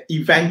price, and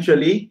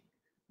eventually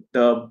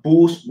the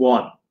bulls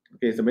won.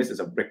 Okay, so this is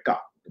a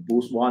breakout. The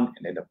bulls won,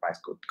 and then the price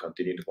could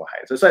continue to go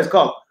higher. So it's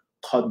called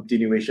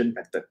continuation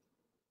pattern.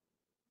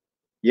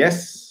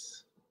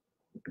 Yes.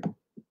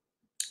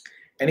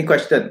 Any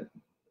question?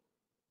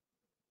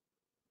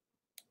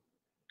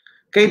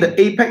 Okay, the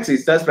apex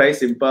is just very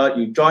simple.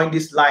 You join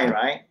this line,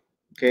 right?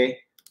 Okay,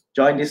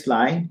 join this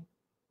line.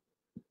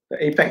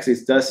 The apex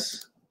is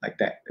just like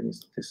that. That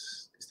means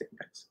this the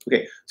apex.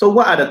 Okay, so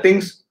what are the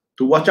things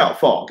to watch out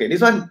for? Okay,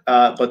 this one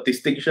for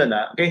distinction.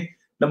 Okay,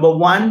 number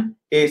one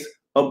is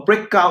a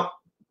breakout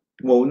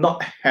will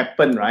not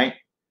happen, right?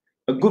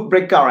 A good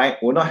breakout,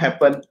 right, will not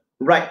happen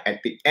right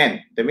at the end.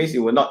 That means it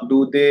will not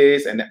do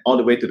this and then all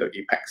the way to the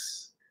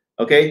apex.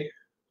 Okay,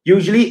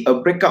 usually a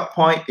breakout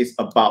point is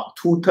about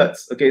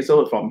 2/3. Okay,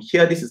 so from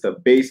here, this is the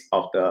base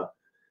of the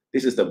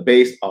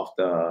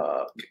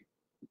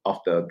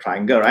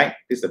triangle, right?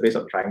 This is the base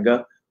of the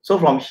triangle. So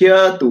from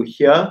here to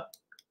here,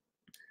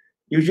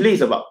 usually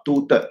it's about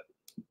 2/3.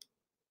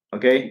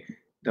 Okay,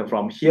 then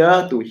from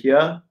here to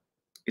here,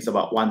 it's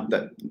about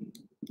 1/3.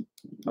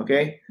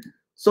 Okay,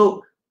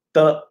 so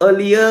the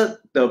earlier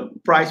the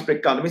price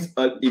breakout, that means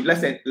if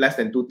less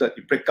than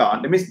 2/3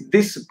 breakout, that means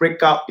this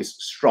breakout is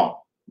strong.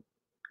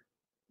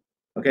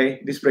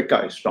 Okay, this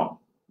breakout is strong.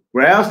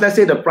 Whereas let's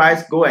say the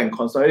price go and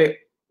consolidate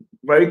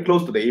very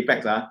close to the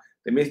apex, that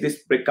means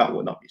this breakout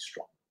will not be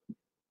strong.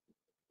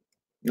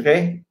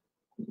 Okay.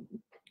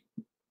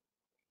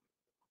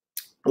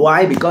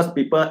 Why? Because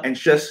people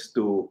anxious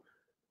to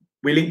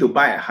willing to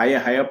buy a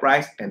higher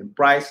price, and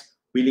price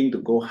willing to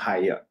go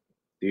higher.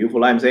 Do you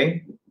follow what I'm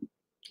saying?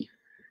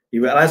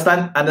 You will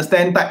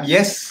understand type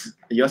yes.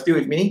 You're still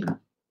with me?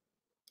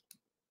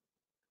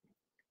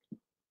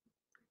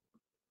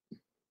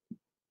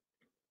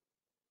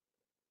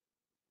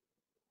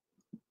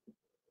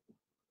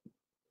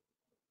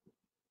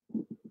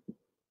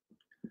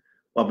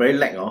 Well, very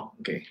lag, oh.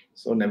 Okay,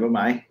 so never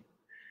mind.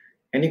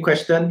 Any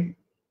question?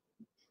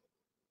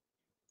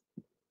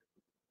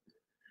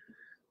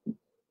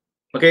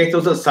 Okay,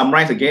 so to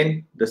summarize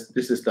again, this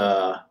is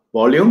the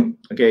volume.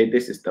 Okay,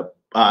 this is the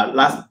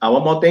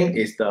one more thing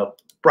is the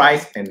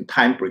price and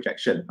time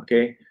projection.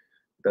 Okay,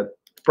 the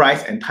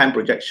price and time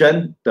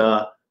projection.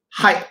 The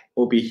height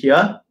will be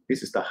here.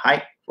 This is the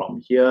height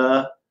from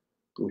here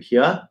to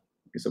here.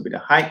 This will be the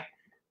height.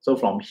 So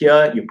from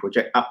here you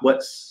project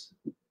upwards.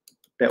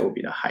 That will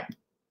be the height.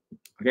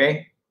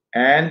 Okay,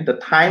 and the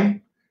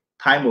time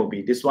will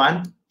be this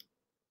one,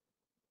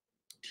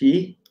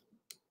 T.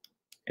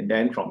 And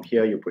then from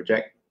here you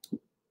project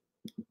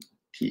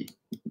T.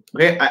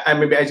 Okay, I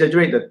maybe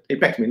exaggerate, the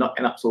apex may not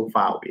end up so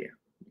far away.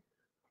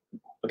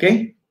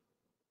 Okay.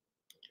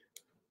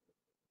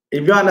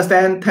 If you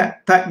understand,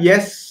 type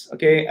yes.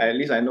 Okay, at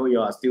least I know you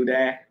are still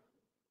there.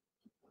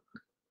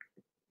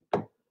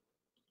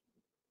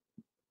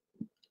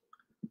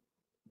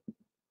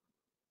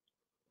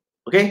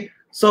 Okay,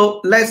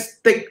 so let's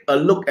take a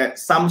look at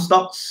some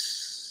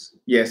stocks.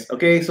 Yes,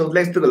 okay, so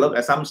let's take a look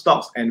at some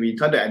stocks and we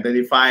try to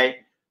identify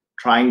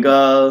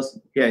triangles,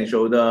 head and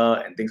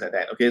shoulder, and things like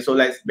that. Okay, so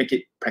let's make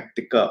it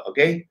practical.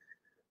 Okay.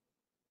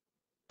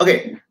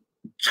 Okay,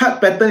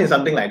 chart pattern is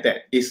something like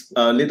that. It's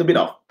a little bit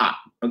of art.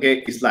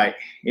 Okay, it's like,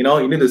 you know,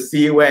 you need to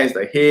see where is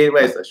the head,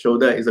 where is the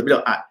shoulder. It's a bit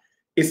of art.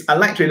 It's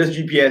unlike traders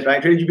GPS,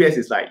 right? Trader GPS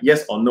is like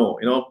yes or no.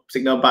 You know,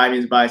 signal buy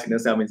means buy, signal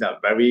sell means sell.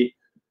 Very,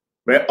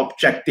 very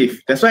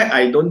objective. That's why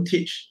I don't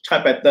teach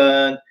chart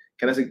pattern,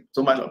 candlestick,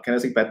 so much of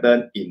candlestick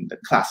pattern in the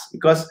class,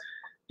 because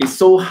it's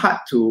so hard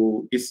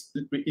to,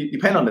 it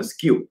depends on the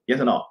skill, yes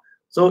or no.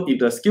 So if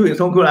the skill is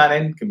so good,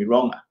 then it can be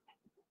wrong.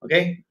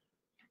 Okay.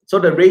 So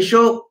the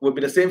ratio will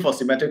be the same for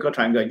symmetrical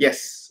triangle.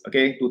 Yes.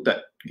 Okay.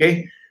 2/3.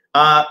 Okay.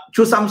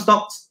 Choose some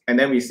stocks and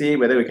then we see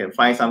whether we can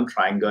find some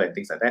triangle and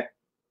things like that.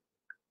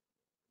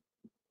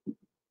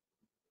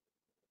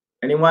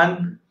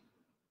 Anyone?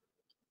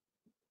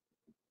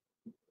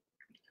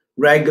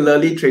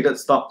 Regularly traded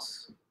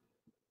stocks.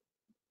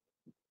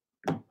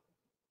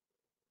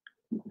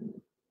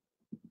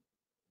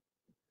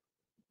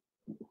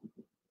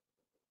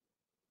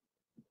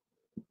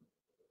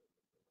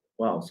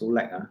 Wow, so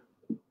lag.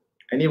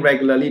 Any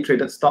regularly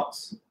traded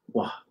stocks?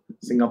 Wow,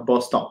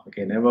 Singapore stock.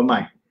 Okay, never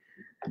mind.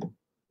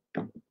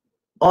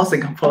 All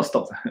Singapore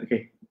stocks.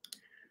 Okay.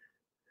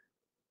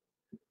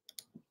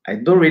 I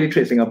don't really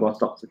trade Singapore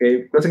stocks.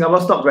 Okay, because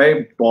Singapore stock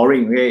very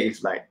boring. Okay,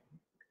 it's like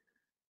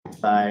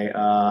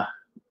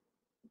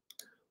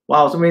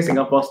wow, so many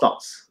Singapore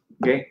stocks.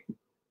 Okay.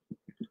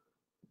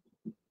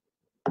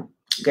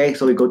 Okay,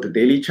 so we go to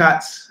daily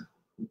charts.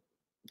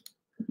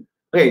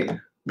 Okay,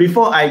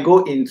 before I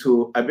go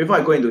into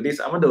this,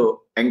 I want to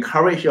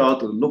encourage you all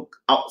to look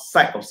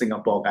outside of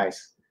Singapore,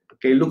 guys.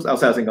 Okay, look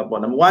outside of Singapore.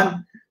 Number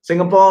one,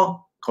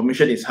 Singapore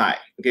commission is high.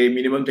 Okay,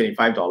 minimum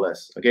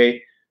 $25.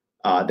 Okay,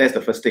 that's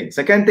the first thing.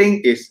 Second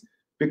thing is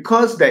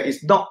because there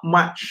is not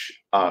much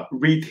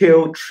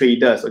retail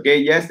traders. Okay,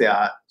 yes, there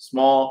are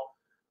small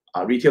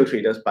retail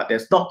traders, but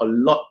there's not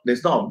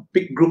a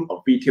big group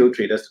of retail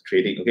traders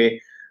trading. Okay,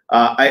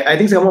 I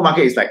think Singapore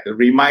market is like the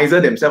remiser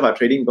themselves are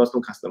trading because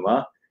no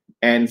customer.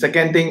 And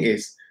second thing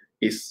is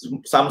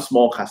some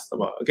small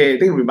customer. Okay, I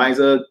think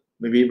remiser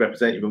maybe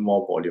represent even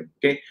more volume.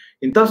 Okay,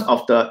 in terms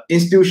of the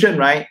institution,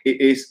 right, it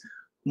is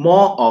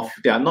more of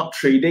they are not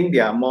trading, they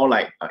are more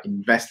like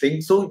investing.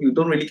 So you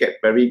don't really get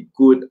very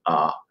good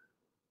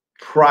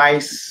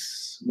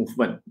price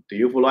movement. Do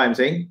you follow what I'm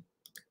saying?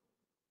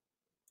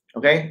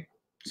 Okay,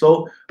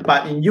 so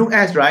but in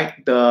US, right,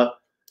 the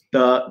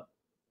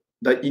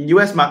in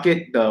US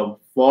market, the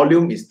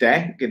volume is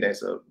there. Okay,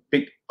 there's a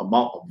big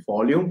amount of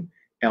volume.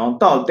 And on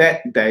top of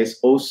that, there is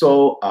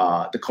also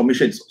the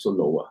commission is also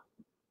lower.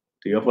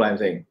 Do you know what I'm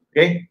saying?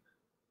 Okay.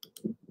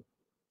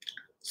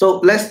 So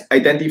let's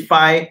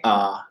identify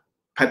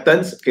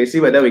patterns. Okay, see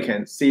whether we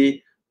can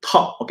see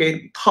top.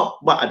 Okay, top,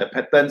 what are the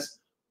patterns?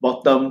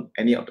 Bottom,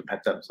 any of the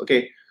patterns.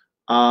 Okay.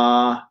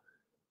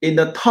 In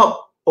the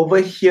top over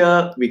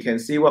here, we can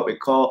see what we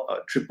call a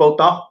triple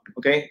top.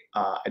 Okay.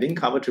 I didn't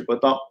cover triple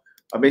top,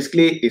 but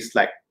basically it's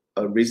like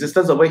a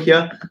resistance over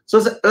here.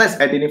 So let's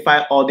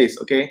identify all this.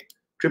 Okay.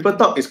 Triple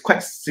top is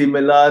quite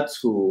similar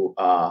to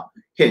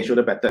head and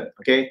shoulder pattern.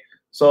 Okay,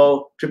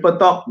 so triple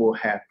top will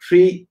have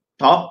 3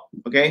 top.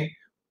 Okay,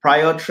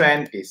 prior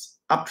trend is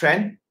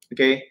uptrend.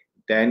 Okay,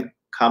 then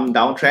come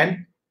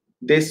downtrend.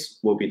 This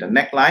will be the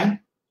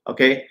neckline.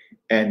 Okay,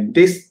 and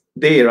this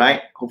day,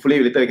 right? Hopefully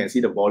later you can see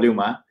the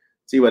volume.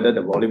 See whether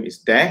the volume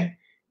is there.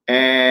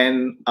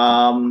 And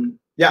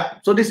yeah,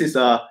 so this is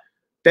a.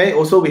 Then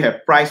also we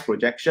have price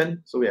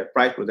projection. So we have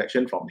price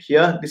projection from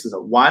here. This is a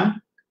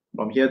 1.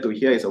 From here to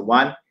here is a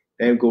 1.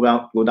 Then go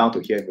down to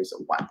here is a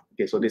 1.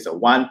 Okay, so this is a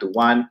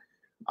 1-to-1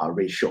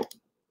 ratio.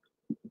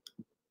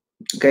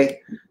 Okay,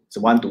 it's a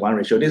 1-to-1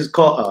 ratio. This is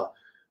called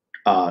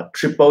a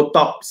triple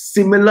top,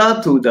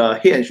 similar to the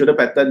head and shoulder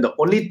pattern. The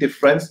only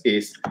difference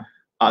is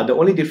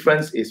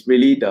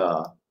really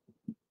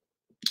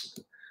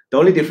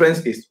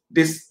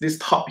this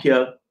top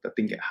here. The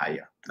thing get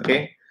higher.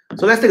 Okay,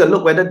 So let's take a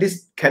look whether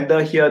this candle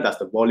here does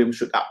the volume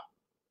shoot up.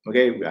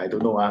 Okay, I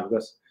don't know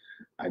because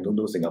I don't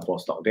do Singapore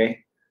stock. Okay,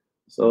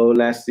 so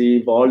let's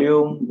see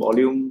volume.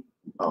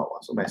 Oh,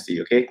 so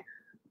messy. Okay,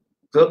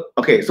 so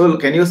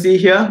can you see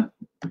here?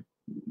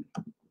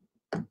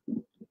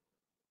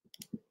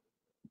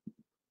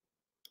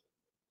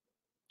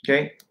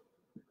 Okay,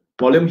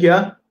 volume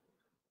here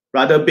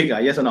rather big.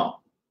 Yes or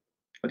no?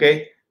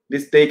 Okay,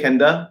 this day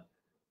candle,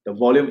 the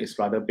volume is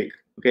rather big.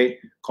 Okay,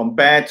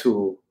 compared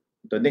to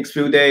the next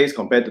few days,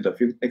 compared to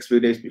the next few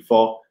days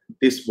before,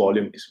 this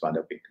volume is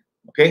rather big.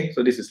 Okay,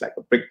 so this is like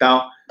a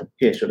breakdown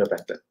here, shoulder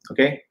pattern.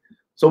 Okay,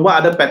 so what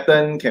other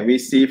pattern can we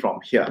see from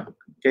here?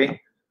 Okay,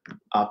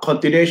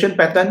 continuation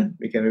pattern.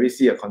 We can maybe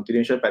see a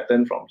continuation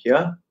pattern from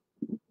here.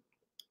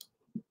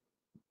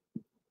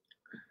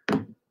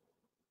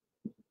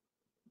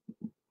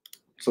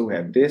 So we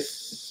have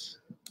this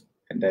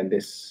and then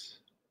this.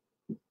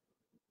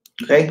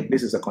 Okay,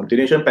 this is a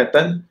continuation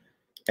pattern,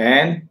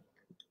 and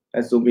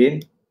let's zoom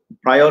in.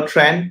 Prior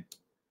trend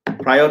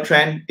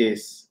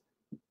is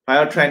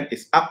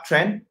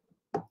uptrend.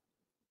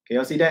 Can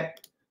you see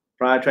that?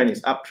 Prior trend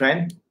is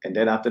uptrend, and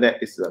then after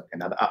that is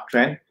another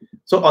uptrend.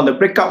 So on the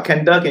breakout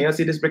candle, can you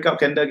see this breakout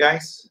candle,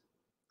 guys?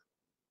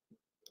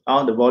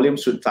 Oh, the volume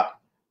shoots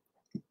up.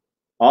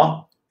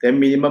 Oh, then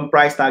minimum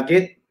price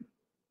target.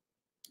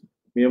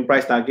 Minimum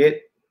price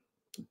target.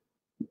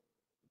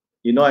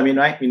 You know what I mean,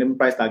 right? Minimum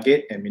price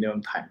target and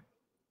minimum time.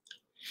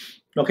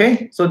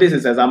 Okay, so this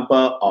is an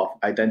example of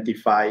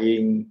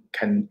identifying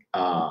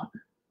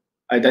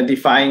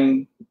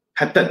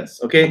patterns.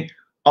 Okay,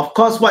 of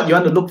course, what you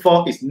want to look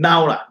for is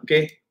now lah.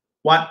 Okay,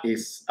 what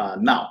is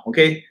now?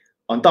 Okay,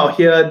 on top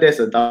here there's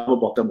a double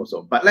bottom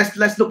also. But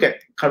let's look at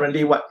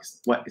currently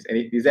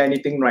is there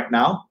anything right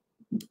now?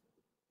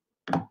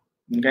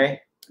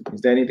 Okay, is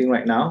there anything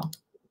right now?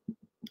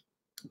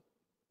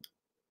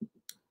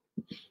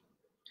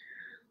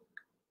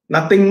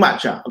 Nothing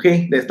much.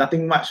 Okay, there's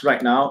nothing much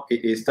right now.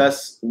 It is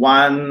just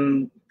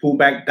one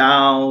pullback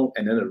down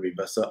and then a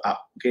reversal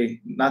up.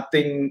 Okay,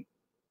 nothing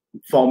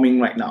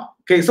forming right now.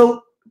 Okay,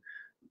 so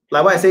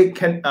like what I say,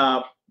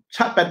 chart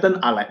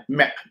pattern are like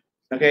map.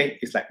 Okay,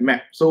 it's like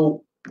map.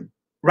 So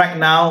right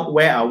now,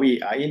 where are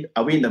we?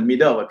 Are we in the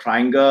middle of a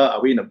triangle?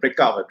 Are we in the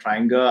breakout of a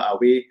triangle? Are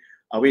we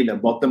in the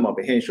bottom of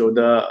a head and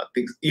shoulder?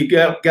 Things you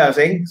get what I'm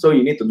saying? So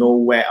you need to know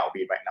where are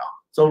we right now.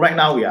 So right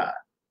now we are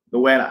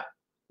nowhere lah.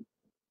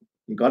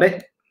 You got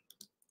it?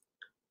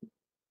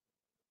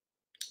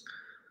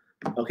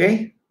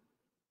 Okay.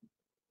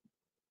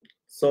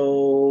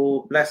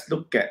 So let's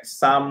look at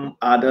some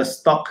other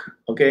stock.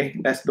 Okay,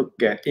 let's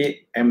look at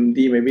it.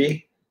 MD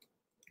maybe.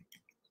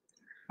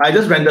 I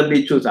just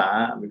randomly choose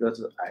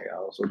because I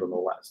also don't know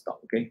what stock.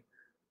 Okay.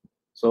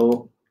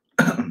 So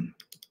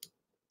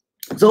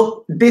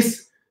so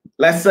this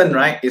lesson,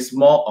 right, is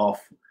more of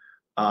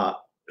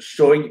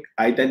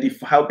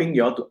helping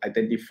you all to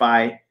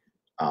identify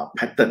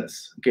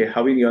patterns. Okay,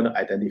 helping you all to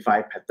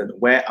identify pattern.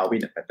 Where are we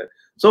in the pattern?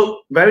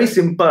 So very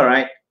simple,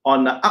 right?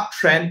 On the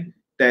uptrend,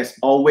 there's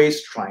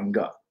always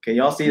triangle. Can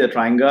you all see the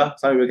triangle?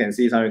 Some people can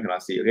see, some people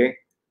cannot see. Okay,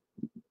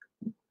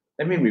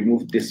 let me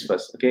remove this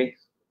first. Okay,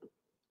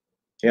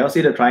 can you all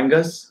see the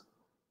triangles?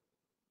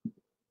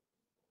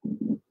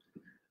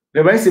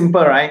 They're very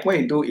simple, right? What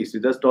you do is you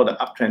just draw the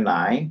uptrend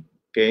line.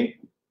 Okay,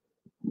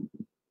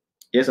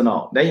 yes or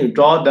no? Then you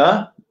draw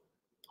the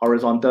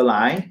horizontal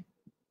line.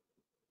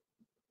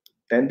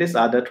 Then these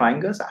are the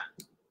triangles.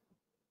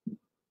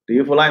 Do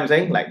you follow what I'm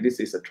saying? Like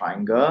this is a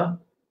triangle,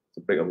 it's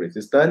a break of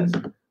resistance.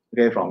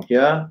 Okay, from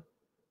here,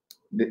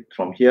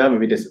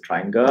 maybe there's a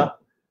triangle.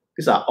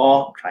 These are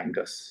all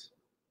triangles.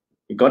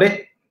 You got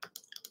it?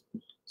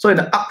 So in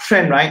the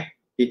uptrend, right,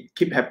 it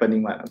keep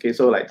happening, right? Okay,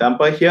 so like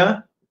example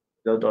here,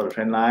 they'll draw the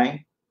trend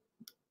line.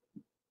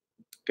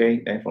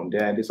 Okay, then from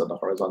there, this is the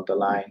horizontal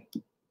line.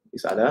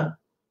 These are the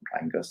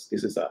triangles.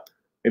 This is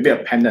maybe a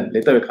pendant.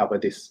 Later we'll cover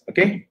this.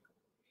 Okay.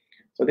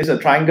 So this is a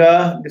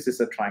triangle. This is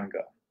a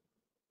triangle.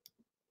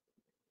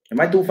 Am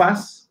I too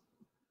fast?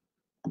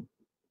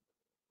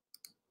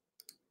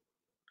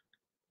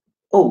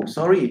 Oh,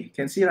 sorry.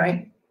 Can see,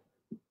 right?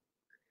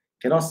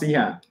 Cannot see,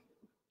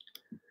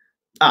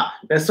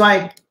 that's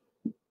why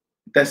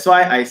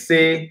I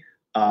say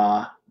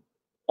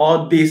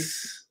all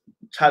this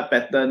chart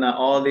pattern,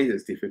 all this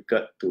is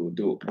difficult to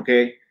do.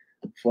 Okay.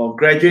 For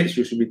graduates,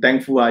 you should be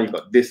thankful. You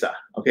got this.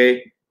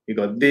 Okay. You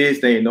got this,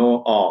 then you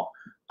know,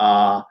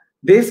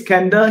 this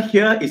candle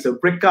here is a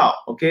breakout.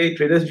 Okay,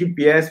 traders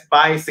GPS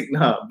buy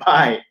signal,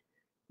 buy.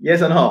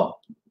 Yes or no?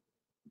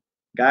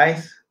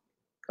 Guys?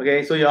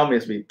 Okay, so you all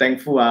must be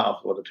thankful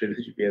for the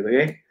traders GPS.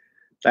 Okay.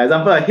 For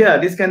example, here,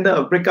 this candle,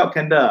 a breakout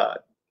candle,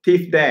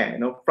 thief there,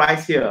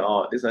 price here,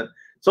 or this one.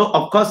 So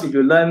of course, if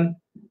you learn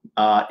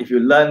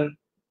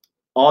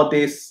all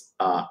these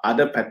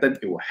other patterns,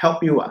 it will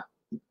help you.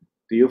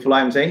 Do you follow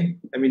what I'm saying?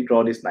 Let me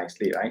draw this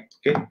nicely, right?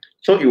 Okay.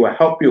 So it will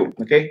help you.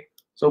 Okay.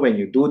 So when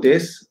you do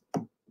this,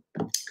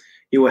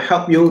 it will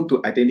help you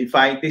to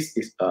identify this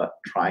is a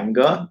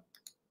triangle.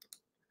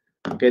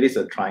 Okay, this is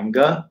a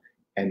triangle,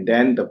 and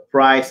then the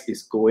price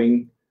is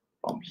going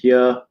from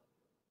here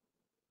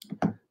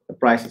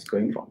price is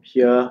going from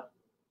here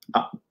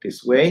up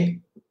this way.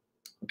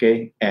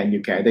 Okay, and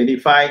you can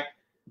identify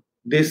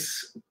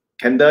this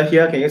candle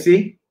here. Can you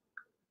see?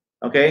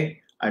 Okay,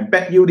 I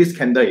bet you this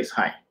candle is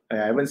high. I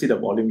haven't seen the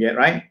volume yet,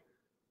 right?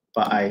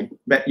 But I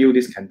bet you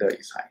this candle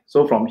is high.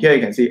 So from here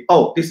you can see,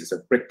 oh, this is a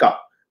breakout.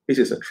 This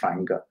is a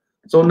triangle.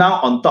 So now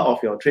on top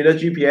of your trader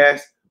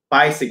GPS,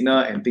 buy signal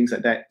and things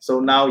like that. So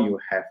now you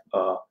have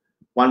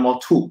one more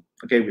tool,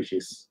 okay, which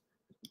is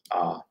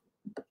can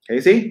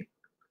you see?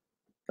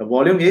 The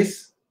volume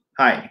is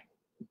high.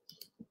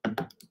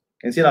 Can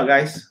you see now,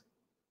 guys?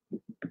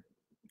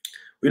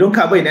 We don't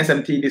cover in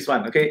SMT this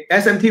one, okay?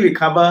 SMT we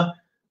cover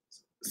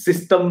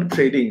system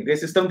trading. Okay,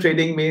 system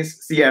trading means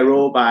see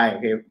arrow buy.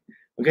 Okay,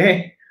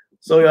 okay.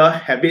 So you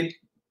have it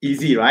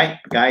easy, right,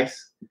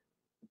 guys?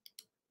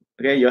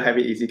 Okay, you have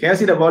it easy. Can you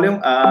see the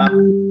volume,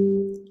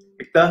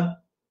 Victor?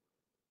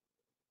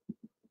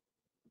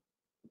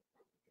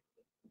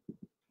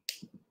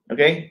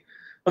 Okay,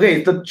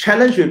 okay. The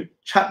challenge with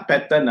chart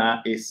pattern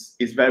is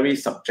very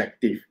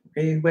subjective.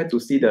 Okay, where to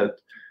see the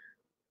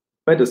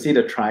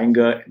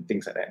triangle and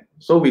things like that.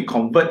 So we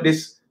convert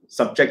this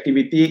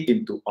subjectivity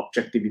into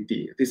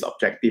objectivity. This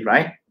objective,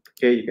 right?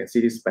 Okay, you can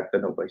see this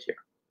pattern over here.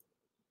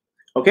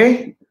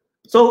 Okay,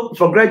 so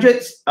for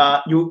graduates,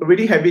 you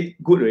already have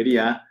it good already.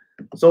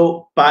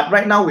 So, but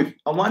right now with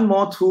one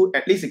more tool,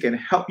 at least it can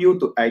help you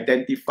to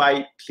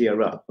identify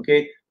clearer.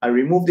 Okay, I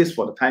remove this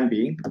for the time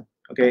being.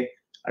 Okay,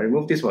 I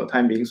remove this for the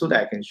time being so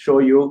that I can show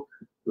you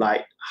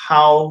like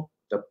how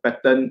the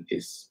pattern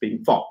is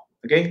being formed.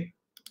 Okay,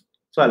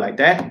 so I like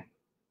that.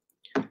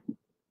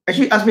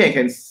 Actually, ask me, I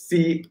can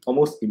see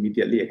almost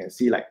immediately. I can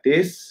see like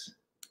this.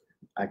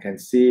 I can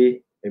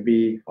see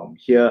maybe from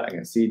here, I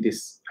can see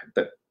this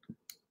pattern.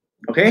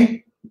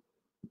 Okay,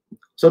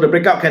 so the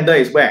breakout candle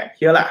is where?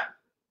 Here lah.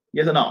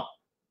 Yes or no?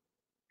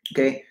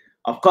 Okay,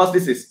 of course,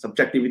 this is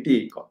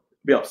subjectivity, got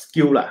a bit of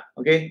skill lah.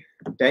 Okay,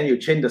 then you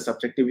change the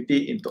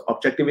subjectivity into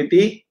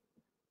objectivity,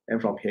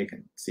 and from here you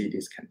can see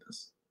these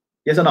candles.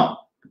 Yes or no?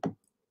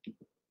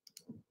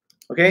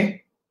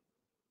 Okay.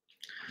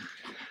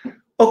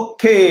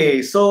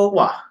 Okay, so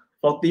wow,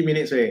 40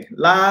 minutes away.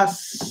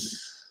 Last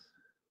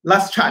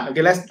chart.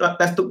 Okay, let's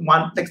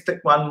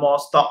take one more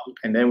stock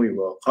and then we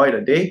will call it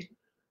a day.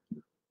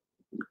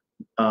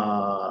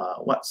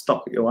 What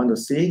stock you want to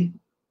see?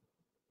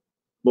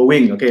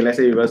 Boeing. Okay, let's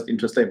say you were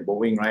interested in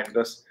Boeing, right?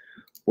 Because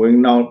Boeing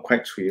now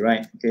quite free,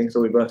 right? Okay,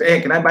 so we will say,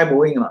 hey, can I buy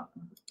Boeing or not?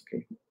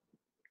 Okay.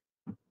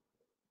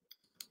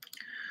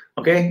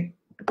 Okay,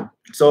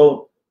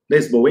 so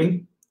this is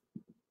Boeing.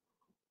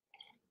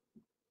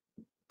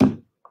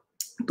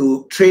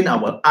 To train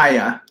our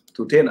eye,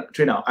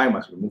 train our eye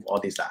must remove all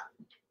this.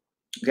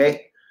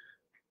 Okay,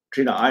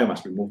 train our eye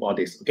must remove all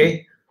this.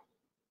 Okay,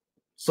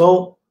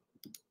 so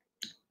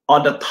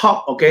on the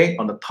top, okay,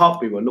 on the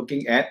top we were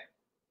looking at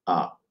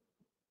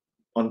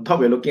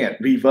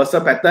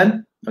reversal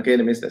pattern. Okay,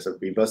 that means there's a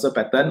reversal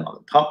pattern on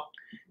the top,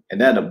 and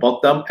then at the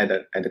bottom and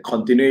the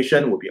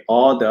continuation will be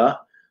all the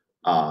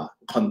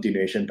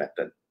continuation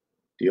pattern.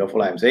 Do you follow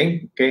what I'm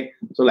saying? Okay,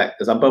 so like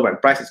example, when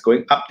price is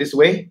going up this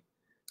way,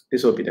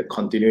 this will be the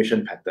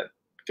continuation pattern.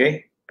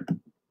 Okay,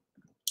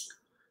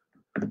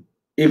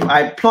 if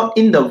I plot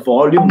in the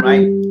volume,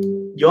 right,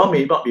 you all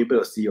may not be able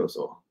to see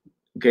also.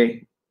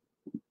 Okay,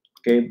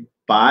 okay,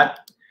 but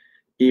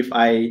if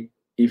I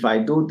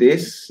do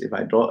this, if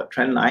I draw a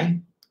trend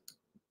line,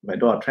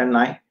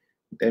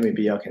 then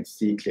maybe you can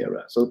see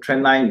clearer. So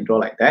trend line you draw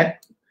like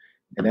that,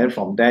 and then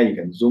from there you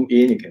can zoom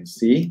in, you can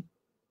see,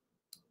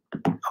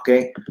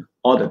 okay,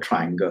 all the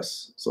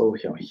triangles. So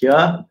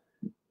here,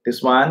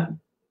 this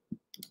one,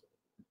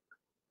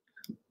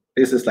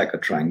 this is like a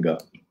triangle.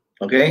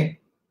 Okay,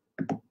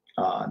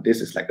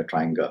 this is like a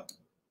triangle.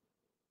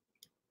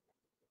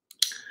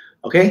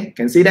 Okay,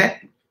 can see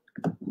that?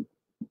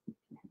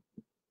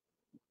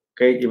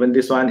 Okay, even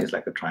this one is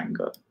like a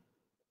triangle.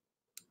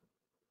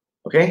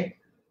 Okay,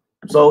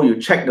 so you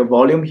check the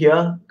volume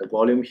here. The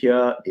volume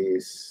here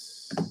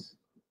is,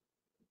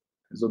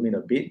 zoom in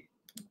a bit.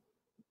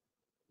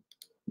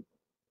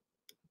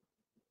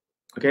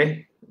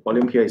 Okay,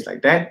 volume here is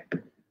like that.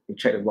 You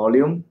check the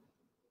volume.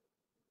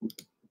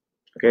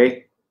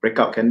 Okay,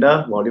 breakout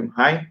candle, volume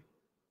high.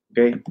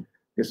 Okay,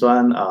 this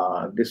one,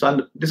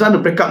 the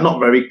breakout not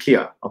very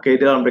clear. Okay,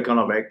 the breakout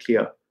not very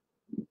clear.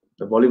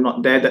 The volume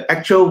not there. The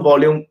actual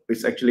volume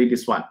is actually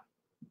this one.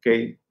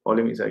 Okay,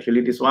 volume is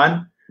actually this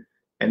one,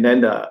 and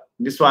then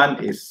this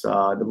one is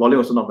the volume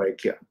also not very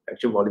clear. The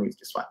actual volume is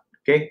this one.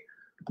 Okay,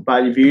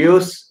 but if you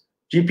use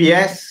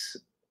GPS,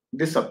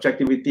 this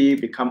subjectivity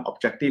become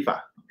objective.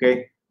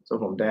 Okay, so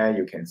from there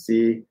you can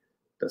see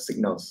the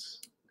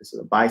signals. This is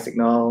a buy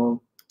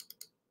signal.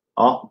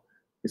 Oh,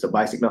 it's a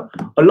buy signal.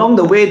 Along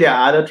the way, there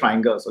are other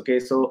triangles. Okay,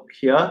 so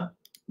here,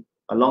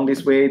 along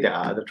this way, there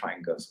are other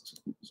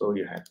triangles. So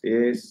you have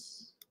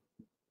this.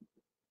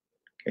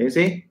 Can you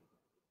see?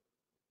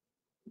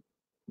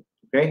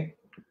 Okay.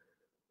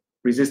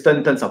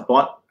 Resistance and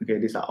support. Okay,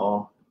 these are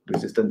all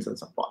resistance and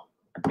support.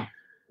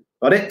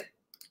 Got it?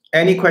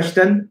 Any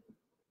question?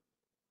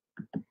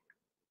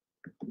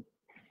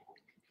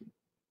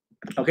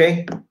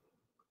 Okay.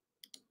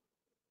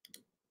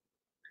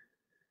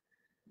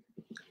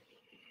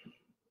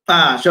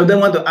 Sheldon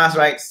want to ask,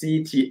 right?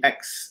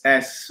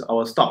 CTXS,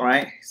 our stock,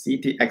 right?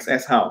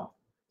 CTXS, how?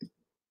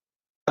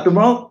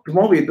 Tomorrow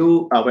we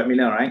do a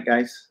webinar, right,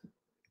 guys?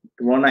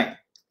 Tomorrow night,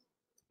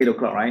 8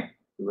 o'clock, right?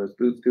 We will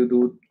still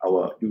do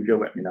our usual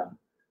webinar.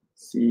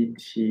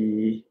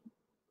 CTX.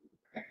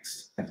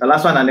 The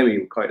last one, and then we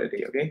will call it a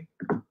day, okay?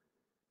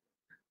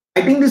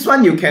 I think this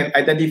one you can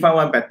identify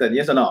one pattern,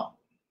 yes or no?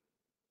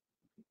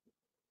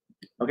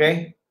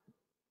 Okay?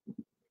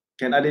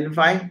 Can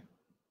identify?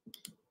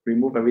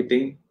 Remove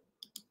everything.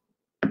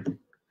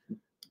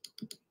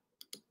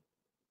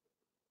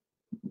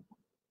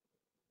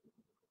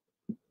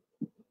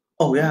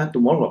 Oh yeah,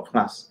 tomorrow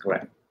class,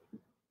 correct.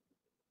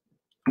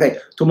 Okay,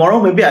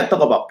 tomorrow maybe I talk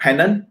about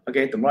pennant.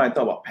 Okay, tomorrow I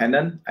talk about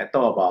pennant. I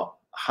talk about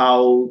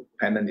how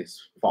pennant is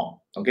formed.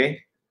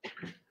 Okay.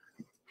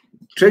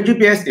 Trade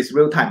GPS is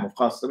real time, of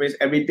course. That means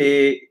every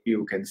day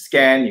you can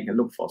scan, you can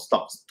look for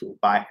stocks to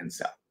buy and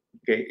sell.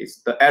 Okay,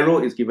 it's the arrow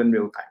is given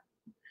real time.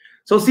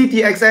 So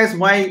CTXS,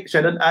 why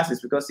Sheldon asked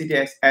is because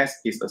CTXS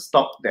is a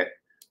stock that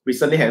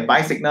recently had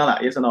buy signal,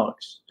 yes or no,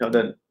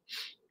 Sheldon?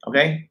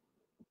 Okay.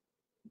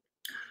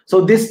 So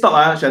this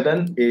stock,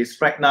 Sheldon, is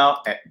right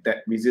now at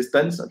that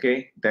resistance.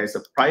 Okay, there is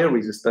a prior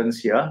resistance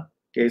here.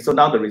 Okay, so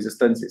now the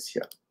resistance is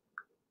here.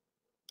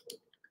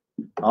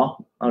 Oh,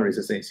 now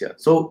resistance is here.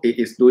 So it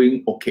is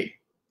doing okay.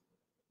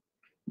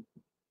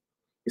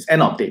 It's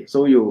end of day.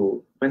 So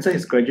you, Vincent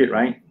is graduate,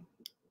 right?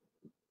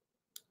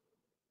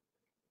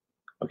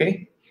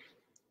 Okay.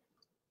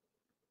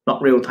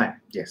 Not real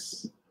time.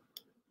 Yes.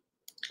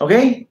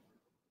 Okay.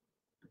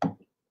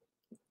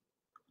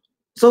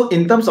 So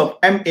in terms of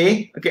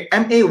MA, okay,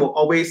 MA will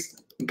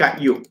always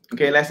guide you.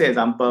 Okay, let's say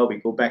example, we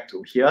go back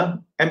to here.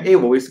 MA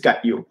will always guide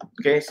you.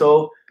 Okay,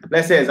 so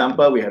let's say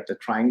example, we have the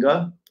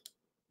triangle.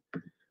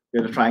 We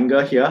have the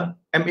triangle here.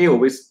 MA will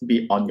always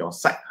be on your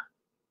side.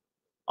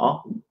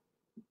 Oh,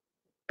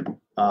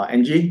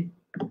 NG.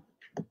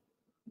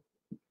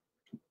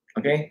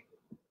 Okay.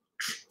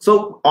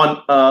 So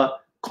on a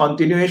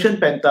continuation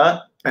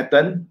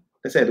pattern,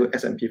 let's say I do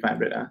S&P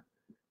 500.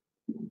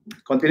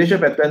 Continuation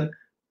pattern,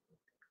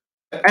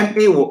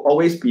 MA will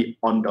always be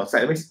on the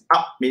side. It means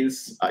up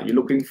means you're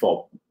looking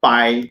for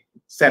buy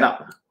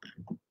setup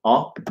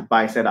or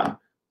buy setup.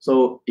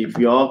 So if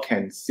you all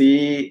can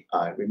see,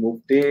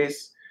 remove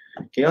this.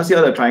 Can you all see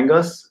all the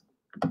triangles?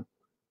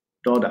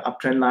 Draw the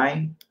uptrend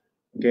line.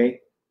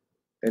 Okay.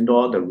 Then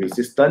draw the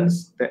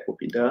resistance. That would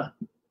be the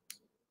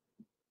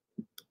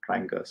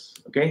triangles.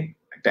 Okay,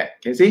 like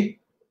that. Can you see?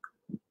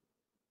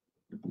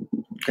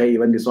 Okay,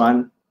 even this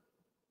one,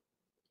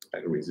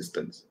 like a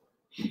resistance.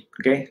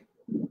 Okay.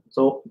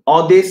 So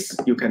all this,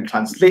 you can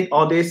translate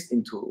all this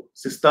into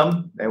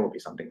system. There will be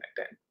something like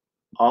that.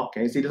 Or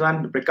can you see this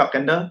one, the breakout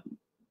candle?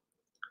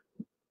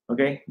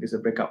 Okay, this is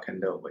a breakout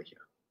candle over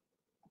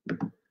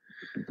here.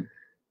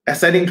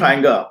 Ascending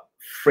triangle,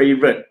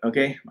 favorite.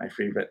 Okay, my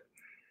favorite.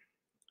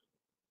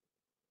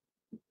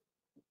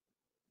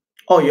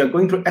 Oh, you're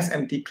going through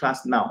SMT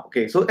class now.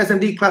 Okay, so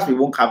SMT class, we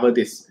won't cover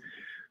this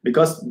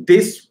because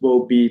this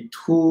will be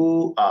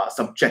too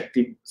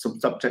subjective.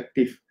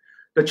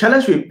 The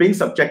challenge with being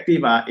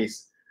subjective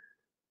is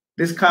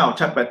this kind of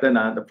chart pattern.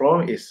 The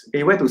problem is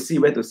where to see,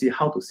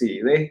 how to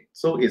see. Right?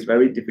 So it's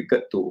very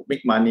difficult to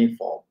make money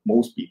for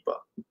most people.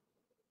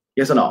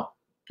 Yes or no?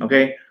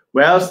 Okay.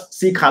 Whereas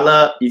see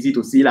color, easy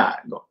to see lah.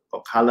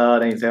 Got color,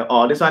 then you say,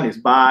 oh, this one is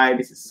buy,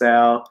 this is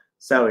sell.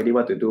 Sell already,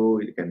 what to do?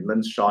 You can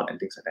learn short and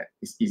things like that.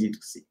 It's easy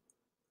to see.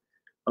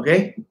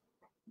 Okay.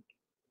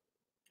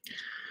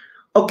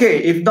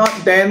 Okay, if not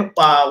then,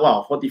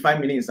 wow,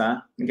 45 minutes.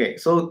 Okay,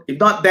 so if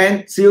not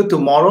then, see you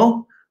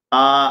tomorrow.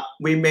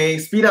 We may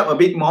speed up a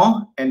bit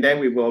more and then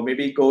we will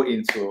maybe go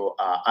into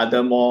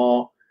other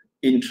more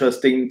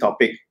interesting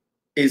topic.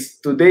 Is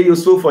today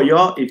useful for you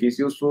all? If it's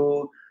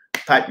useful,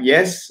 type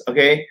yes.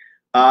 Okay.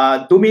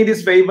 Do me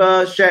this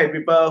favor, share with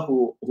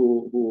people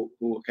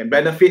who can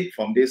benefit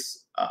from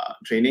this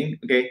training.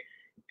 Okay.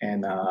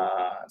 And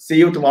see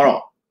you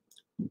tomorrow.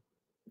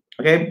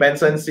 Okay,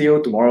 Benson, see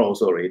you tomorrow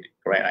also already.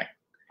 Right.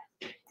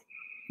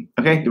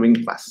 Okay,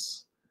 during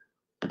class.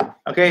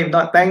 Okay, if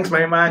not, thanks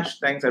very much.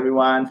 Thanks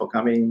everyone for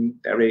coming.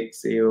 Derek,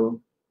 see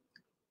you.